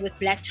you said, with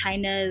Black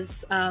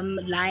China's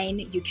line,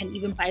 you can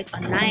even buy it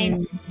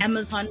online.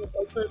 Amazon is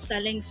also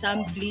selling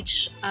some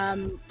bleach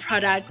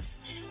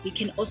products. You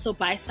can also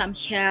buy some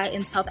here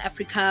in South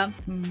Africa.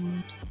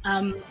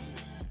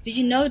 Did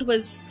you know it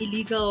was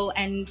illegal?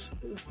 And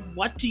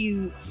what do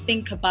you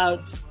think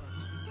about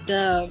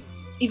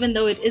even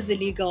though it is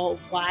illegal,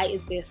 why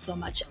is there so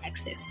much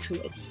access to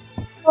it?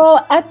 So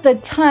at the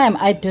time,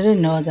 I didn't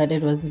know that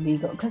it was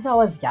illegal because I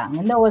was young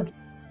and that was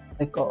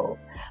ago.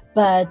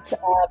 But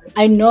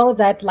I know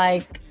that,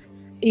 like,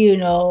 in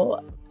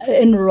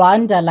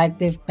Rwanda, like,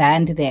 they've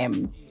banned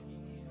them.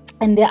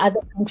 And there are other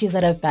countries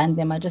that have banned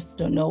them. I just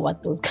don't know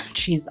what those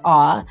countries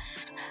are.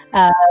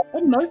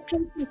 In most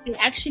countries, they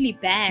actually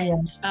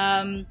banned.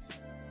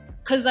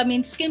 Because, I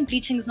mean, skin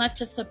bleaching is not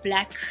just a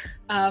black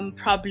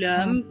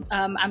problem.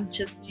 I'm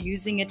just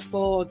using it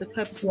for the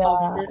purpose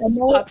of this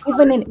podcast.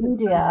 Even in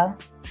India.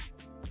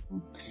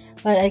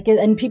 But I guess,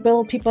 and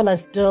people are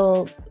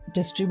still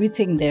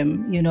distributing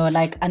them,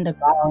 like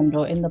underground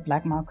or in the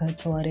black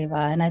market or whatever.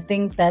 And I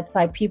think that's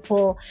why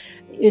people,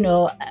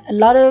 a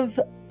lot of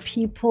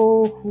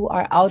people who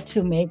are out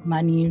to make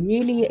money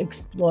really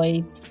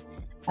exploit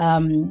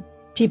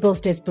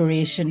people's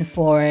desperation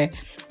for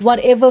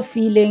whatever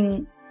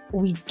feeling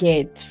we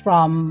get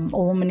from,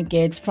 or women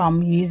get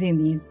from,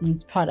 using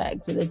these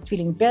products. Whether it's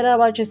feeling better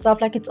about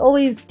yourself, like, it's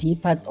always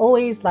deeper. It's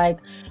always like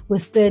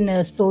within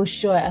a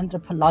socio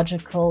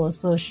anthropological or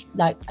social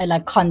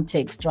like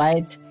context,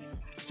 right?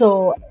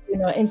 So,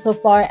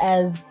 insofar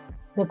as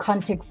the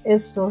context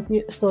is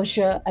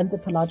socio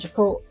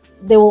anthropological,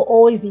 there will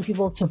always be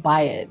people to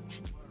buy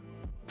it.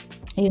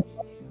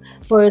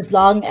 For as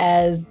long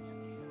as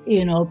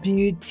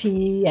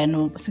beauty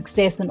and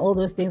success and all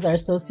those things are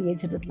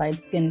associated with light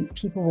skin,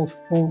 people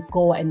will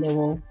go and they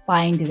will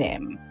find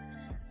them.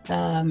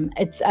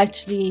 It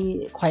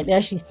actually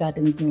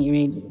saddens me,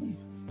 really.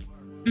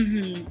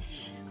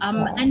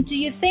 And do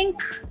you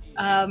think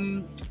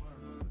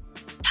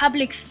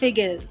public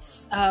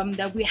figures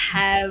that we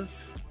have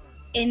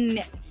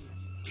in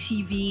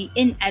TV,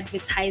 in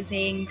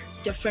advertising,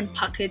 different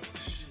pockets,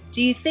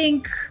 do you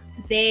think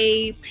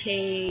they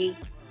play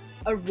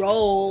a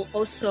role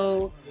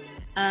also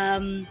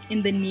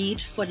in the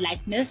need for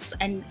lightness?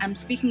 And I'm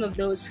speaking of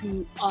those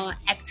who are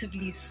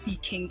actively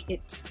seeking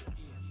it.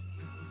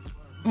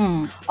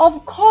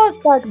 Of course,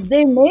 like,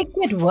 they make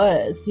it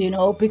worse,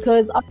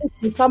 because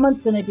obviously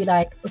someone's gonna be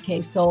like,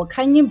 okay, so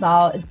Kanye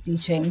Bao is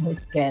bleaching her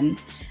skin,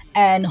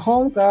 and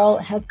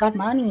homegirl has got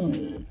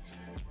money,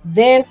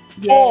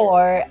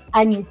 therefore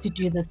I need to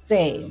do the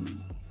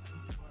same.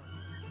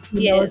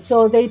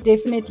 So they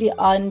definitely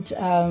aren't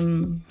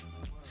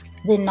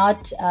they're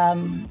not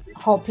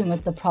helping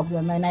with the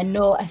problem. And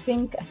I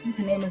think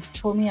her name is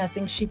Chomi. I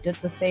think she did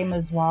the same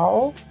as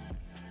well.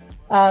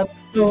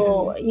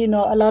 So, Mm-hmm.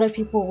 a lot of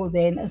people will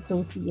then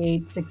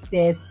associate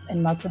success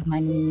and lots of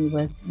money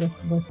with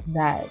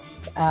that.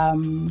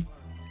 Um,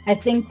 I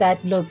think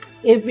that, look,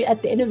 every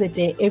at the end of the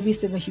day, every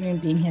single human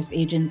being has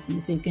agency,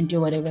 so you can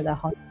do whatever the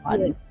hell you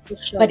want. Yes, for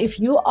But sure. if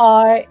you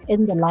are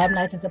in the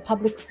limelight as a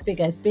public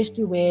figure,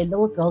 especially where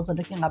little girls are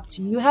looking up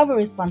to you, you have a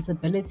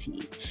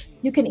responsibility.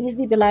 You can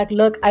easily be like,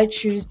 look, I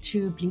choose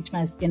to bleach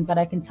my skin, but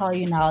I can tell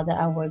you now that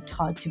I worked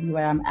hard to be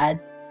where I'm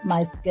at.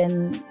 My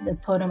skin, the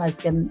tone of my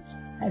skin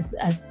as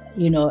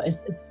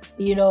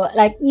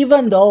like,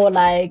 even though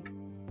like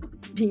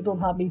people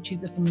probably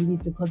choose it for movies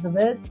because of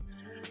it,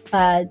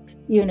 but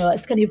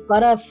it's kind of, you've got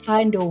to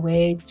find a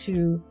way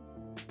to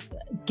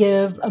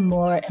give a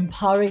more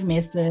empowering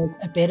message,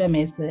 a better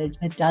message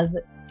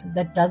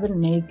that doesn't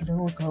make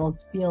little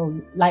girls feel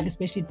like,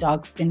 especially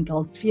dark skinned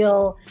girls,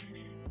 feel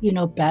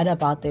bad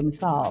about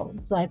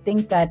themselves. So I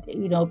think that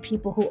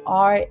people who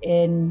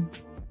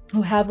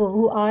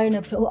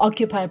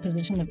occupy a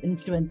position of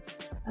influence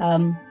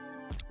um,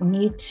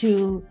 need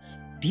to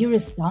be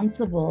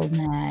responsible,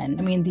 man.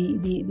 I mean,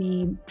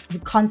 the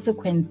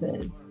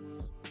consequences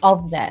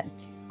of that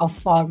are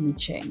far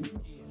reaching.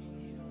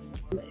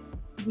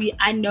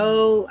 I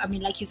know, I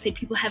mean, like you said,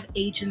 people have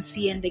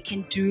agency and they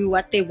can do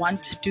what they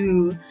want to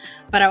do. Mm,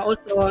 But I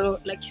also,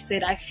 like you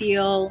said, I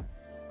feel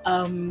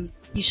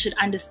you should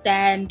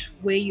understand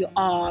where you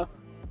are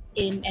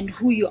in and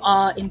who you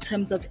are in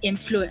terms of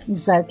influence,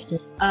 exactly,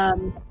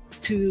 um,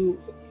 to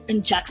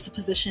in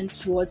juxtaposition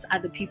towards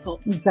other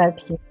people.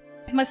 exactly.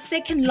 My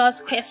second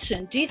last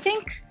question: do you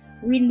think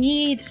we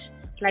need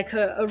like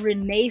a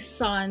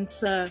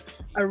renaissance, a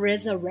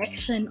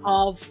resurrection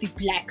of the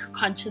Black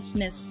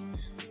consciousness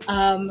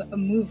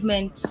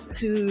movement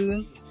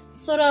to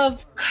sort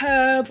of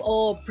curb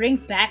or bring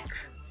back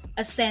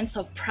a sense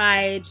of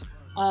pride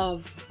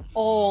of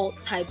all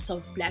types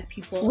of Black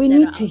people We that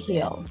need are to out there?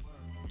 heal.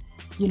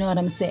 You know what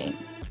I'm saying?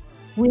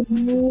 We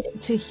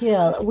need to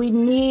heal. We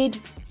need,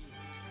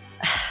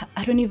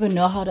 I don't even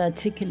know how to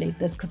articulate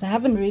this because I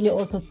haven't really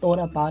also thought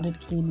about it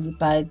clearly,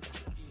 but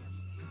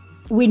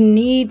we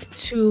need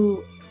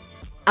to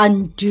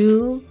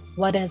undo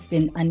what has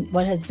been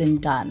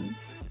done.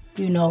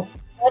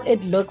 What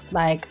it looks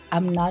like,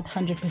 I'm not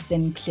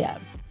 100% clear,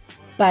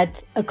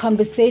 but a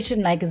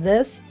conversation like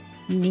this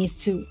needs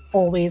to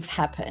always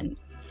happen.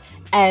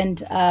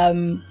 And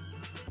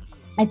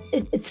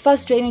it's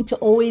frustrating to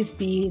always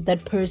be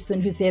that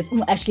person who says,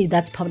 actually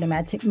that's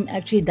problematic,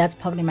 actually that's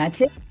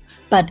problematic.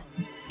 But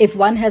if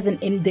one has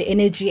the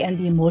energy and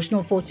the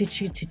emotional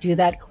fortitude to do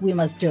that, we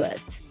must do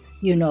it.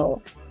 you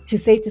know to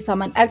say to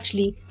someone,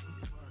 actually,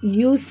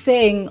 you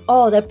saying,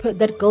 "Oh,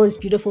 that girl is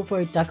beautiful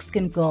for a dark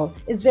skinned girl,"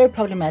 is very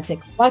problematic.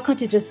 Why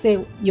can't you just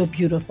say you're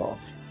beautiful,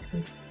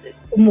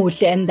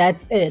 Umuhle, and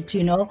that's it?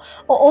 Or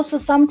also,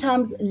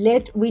 sometimes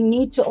let we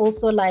need to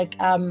also, like,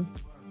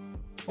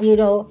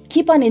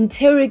 keep on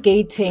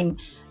interrogating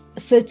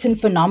certain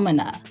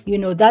phenomena.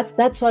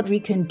 That's what we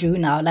can do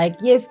now. Like,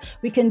 yes,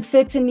 we can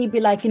certainly be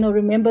like,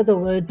 remember the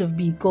words of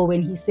Biko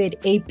when he said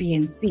A, B,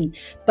 and C,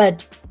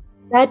 but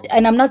that,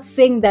 and I'm not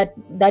saying that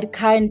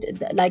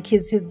like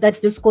his that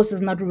discourse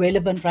is not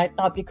relevant right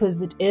now, because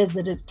it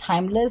is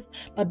timeless.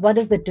 But what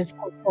is the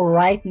discourse for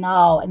right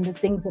now and the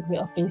things that we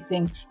are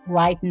facing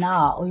right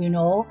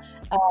now?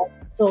 uh,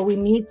 so we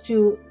need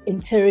to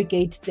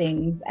interrogate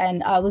things.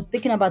 And I was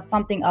thinking about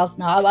something else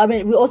now. I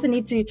mean, we also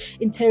need to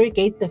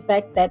interrogate the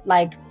fact that,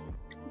 like,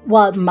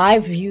 well, my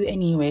view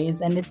anyways,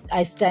 and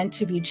I stand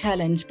to be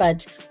challenged,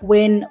 but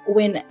when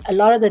a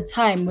lot of the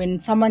time when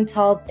someone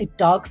tells a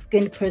dark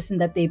skinned person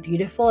that they're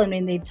beautiful, and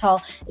when they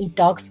tell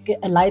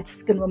a light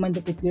skinned woman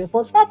that they're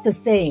beautiful, it's not the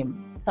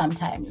same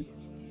sometimes.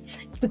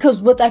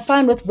 Because what I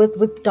find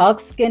with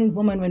dark skinned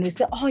women, when we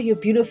say, "Oh, you're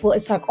beautiful,"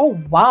 it's like,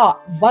 "Oh wow,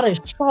 what a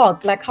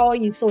shock, like, how are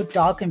you so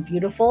dark and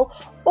beautiful?"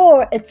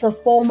 Or it's a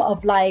form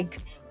of, like,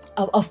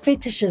 of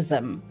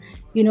fetishism.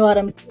 You know what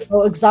I'm saying?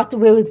 Or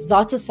we're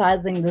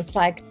exoticizing this,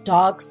 like,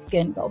 dark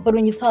skin girl. But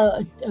when you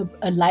tell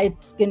a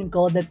light skinned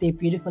girl that they're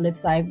beautiful,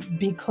 it's like,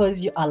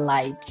 because you are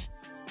light,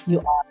 you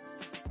are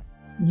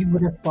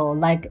beautiful.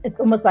 Like, it's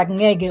almost like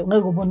ngeke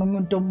ubone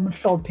umuntu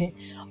omhlophe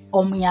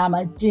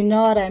omnyama. Do you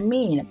know what I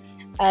mean?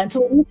 And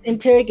so we need to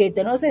interrogate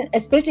them, also,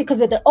 especially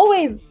because it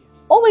always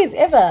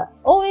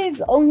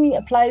only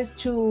applies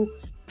to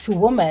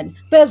women.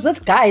 Whereas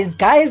with guys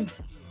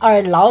are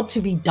allowed to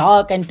be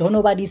dark, and don't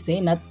nobody say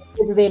nothing.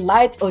 Whether they're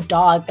light or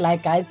dark,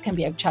 like, guys can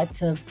be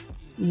attractive,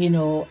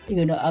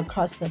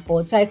 across the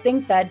board. So I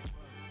think that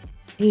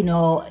we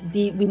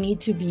need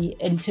to be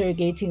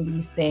interrogating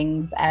these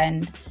things,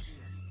 and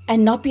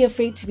not be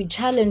afraid to be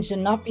challenged,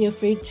 and not be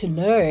afraid to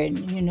learn,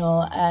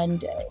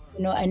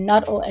 and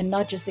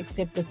not just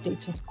accept the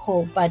status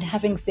quo. But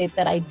having said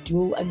that, I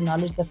do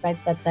acknowledge the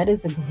fact that that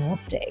is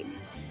exhausting.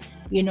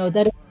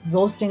 That is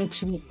exhausting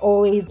to be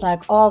always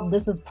like, oh,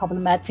 this is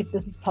problematic,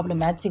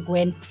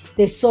 when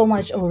there's so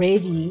much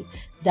already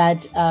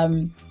that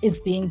is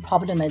being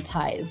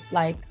problematized,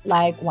 like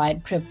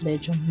white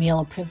privilege or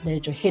male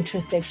privilege or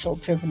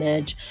heterosexual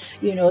privilege.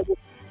 There's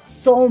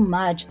so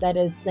much that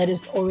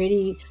is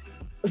already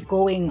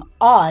going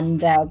on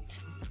that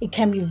it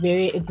can be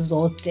very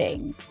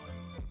exhausting,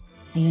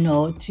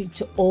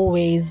 to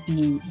always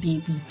be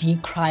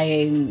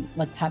decrying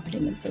what's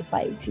happening in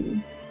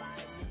society.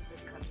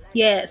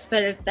 Yes,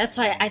 but that's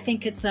why I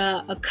think it's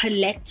a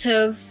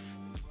collective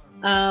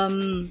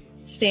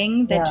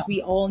thing that Yeah,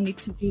 we all need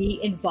to be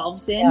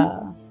involved in. yeah,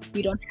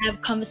 We don't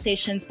have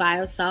conversations by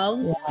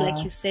ourselves, like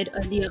yeah, you said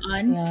earlier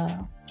on.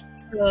 yeah.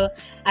 So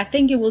I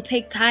think it will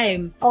take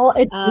time. Oh,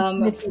 it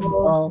Um, definitely for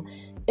will.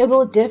 It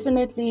will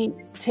definitely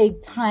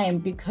take time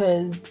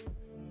because,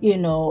 you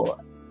know,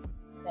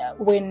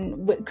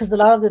 because a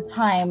lot of the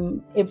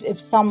time,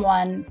 if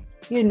someone,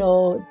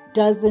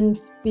 doesn't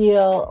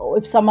feel, or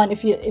if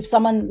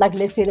someone, like,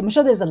 let's say, I'm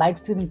sure there's a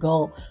light-skinned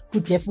girl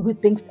who thinks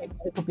they're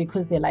beautiful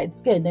because they're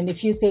light-skinned, and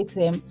if you say to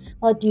them,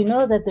 well, do you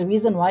know that the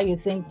reason why you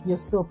think you're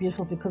so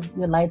beautiful because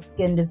you're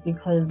light-skinned is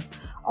because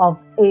of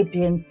A,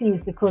 B, and C,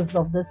 is because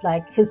of this,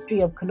 like, history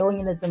of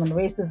colonialism and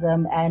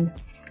racism, and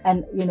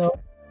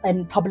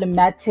and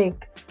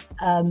problematic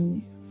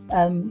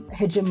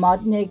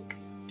hegemonic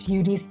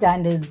beauty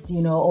standards,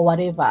 or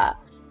whatever.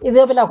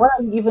 They'll be like, what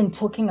are you even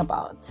talking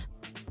about?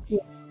 Yeah.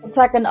 It's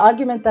like an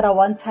argument that I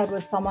once had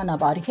with someone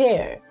about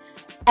hair.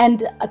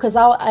 And because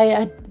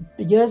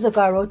years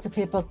ago, I wrote a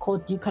paper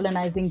called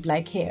Decolonizing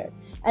Black Hair.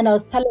 And I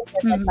was telling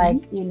them that, Mhm.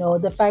 like,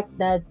 the fact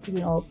that,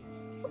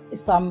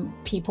 some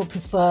people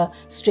prefer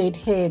straight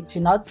hair to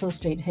not so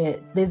straight hair,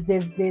 there's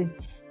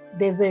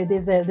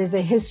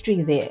a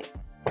history there.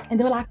 And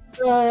they were like,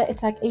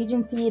 it's like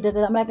agency. Da,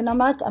 da, da. I'm like, no,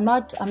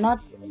 I'm not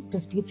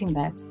disputing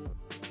that.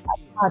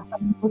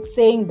 I'm not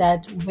saying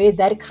that where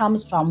that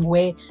comes from,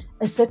 where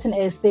a certain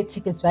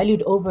aesthetic is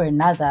valued over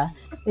another,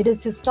 it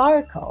is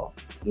historical,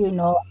 you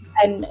know.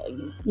 And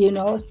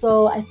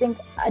so I think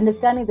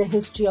understanding the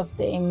history of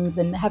things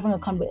and having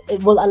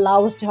it will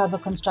allow us to have a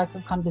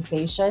constructive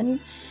conversation,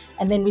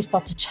 and then we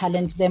start to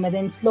challenge them, and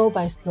then slow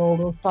by slow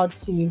we'll start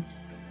to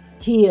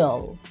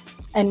heal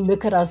and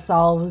look at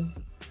ourselves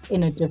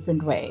in a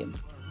different way.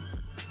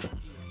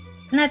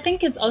 And I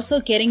think it's also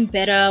getting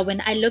better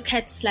when I look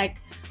at,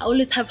 like, I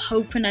always have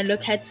hope when I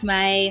look at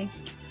my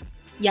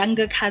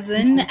younger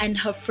cousin Mhm. and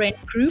her friend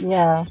group.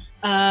 Yeah,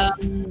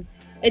 Um,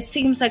 it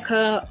seems like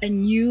a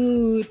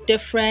new,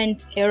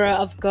 different era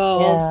of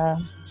girls. yeah,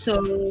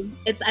 So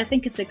I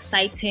think it's yeah.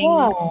 exciting.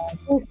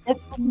 There's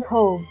definitely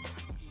hope.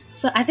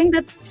 So I think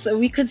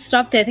we could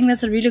stop there. I think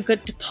that's a really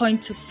good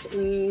point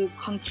to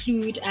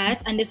conclude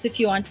at, unless if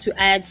you want to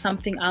add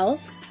something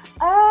else.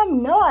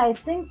 No, I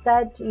think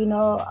that,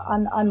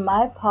 on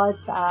my part,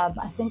 I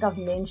think I've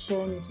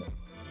mentioned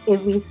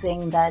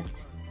everything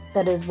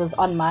was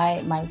on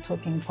my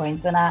talking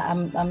points, and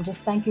I'm just,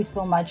 thank you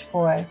so much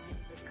for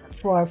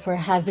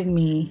having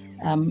me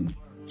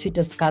to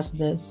discuss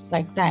this.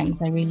 Like,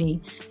 thanks, I really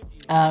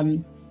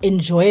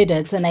enjoyed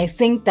it, and I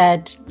think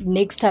that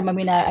next time, I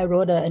mean, I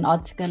wrote an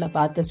article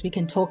about this. We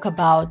can talk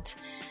about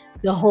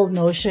the whole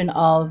notion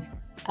of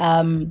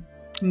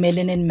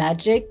melanin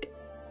magic,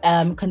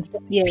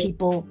 concerning Yes.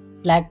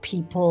 black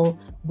people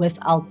with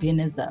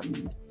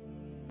albinism.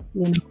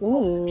 To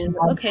Ooh,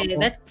 not okay, go.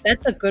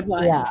 that's a good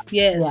one. Yeah,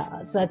 Yes,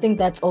 yeah. So I think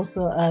that's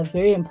also a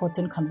very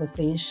important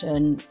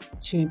conversation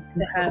to to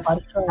talk have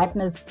about. for sure.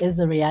 Blackness is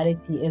a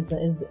reality, is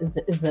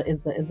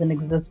an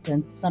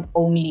existence. It's not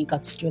only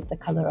got to do with the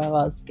color of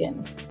our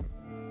skin.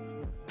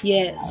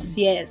 Yes,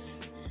 Um,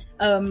 yes.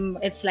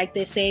 It's like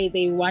they say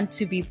they want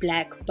to be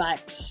black,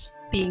 but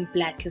being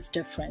black is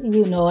different.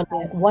 like,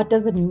 Yes. what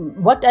does it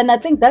what and I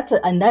think that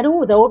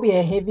will be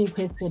a heavy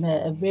question,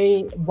 a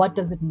very, what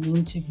does it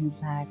mean to be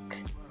black?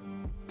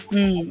 I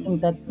Mm,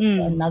 think that's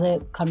mm. another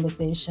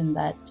conversation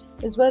that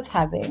is worth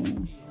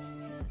having.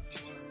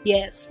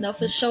 Yes, no,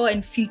 for sure.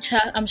 In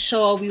future, I'm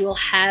sure we will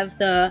have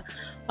the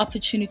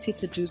opportunity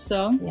to do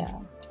so. Yeah.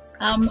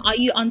 Are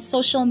you on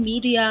social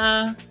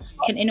media?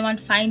 Can anyone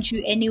find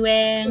you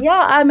anywhere?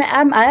 Yeah, I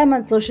am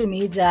on social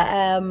media.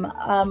 On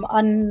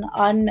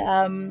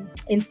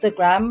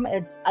Instagram,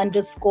 it's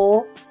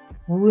 _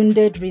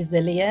 wounded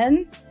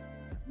resilience,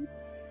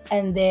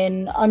 and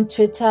then on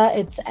Twitter,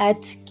 it's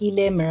at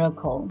Kile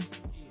Miracle.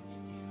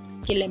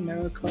 Kill a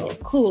miracle. Yes.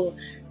 Cool.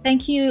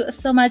 Thank you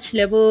so much,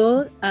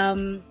 Lebo.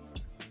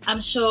 I'm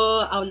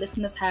sure our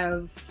listeners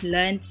have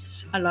learned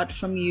a lot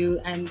from you,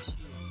 and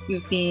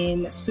you've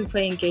been super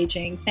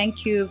engaging.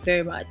 Thank you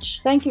very much.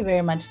 Thank you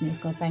very much,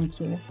 Nico. Thank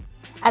you.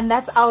 And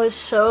that's our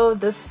show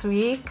this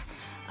week.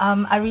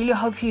 I really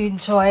hope you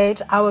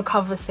enjoyed our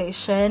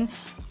conversation.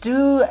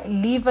 Do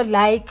leave a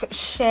like,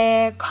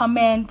 share,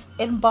 comment,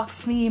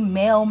 inbox me,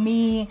 mail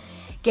me,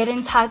 get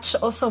in touch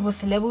also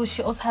with Lebu.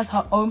 She also has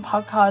her own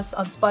podcast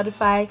on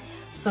Spotify.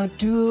 So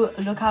do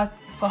look out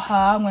for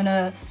her. I'm going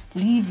to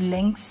leave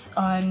links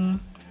on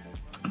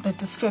the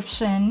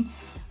description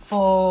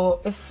for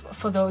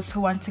those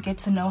who want to get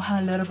to know her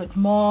a little bit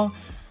more.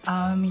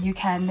 You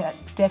can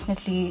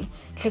definitely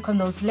click on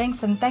those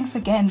links. And thanks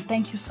again.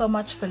 Thank you so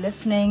much for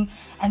listening.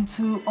 And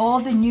to all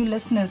the new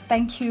listeners,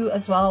 thank you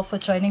as well for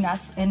joining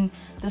us in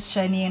this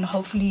journey. And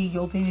hopefully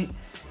you'll be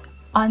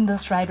on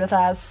this ride with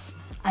us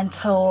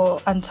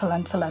until.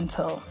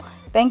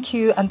 Thank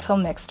you. Until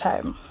next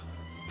time.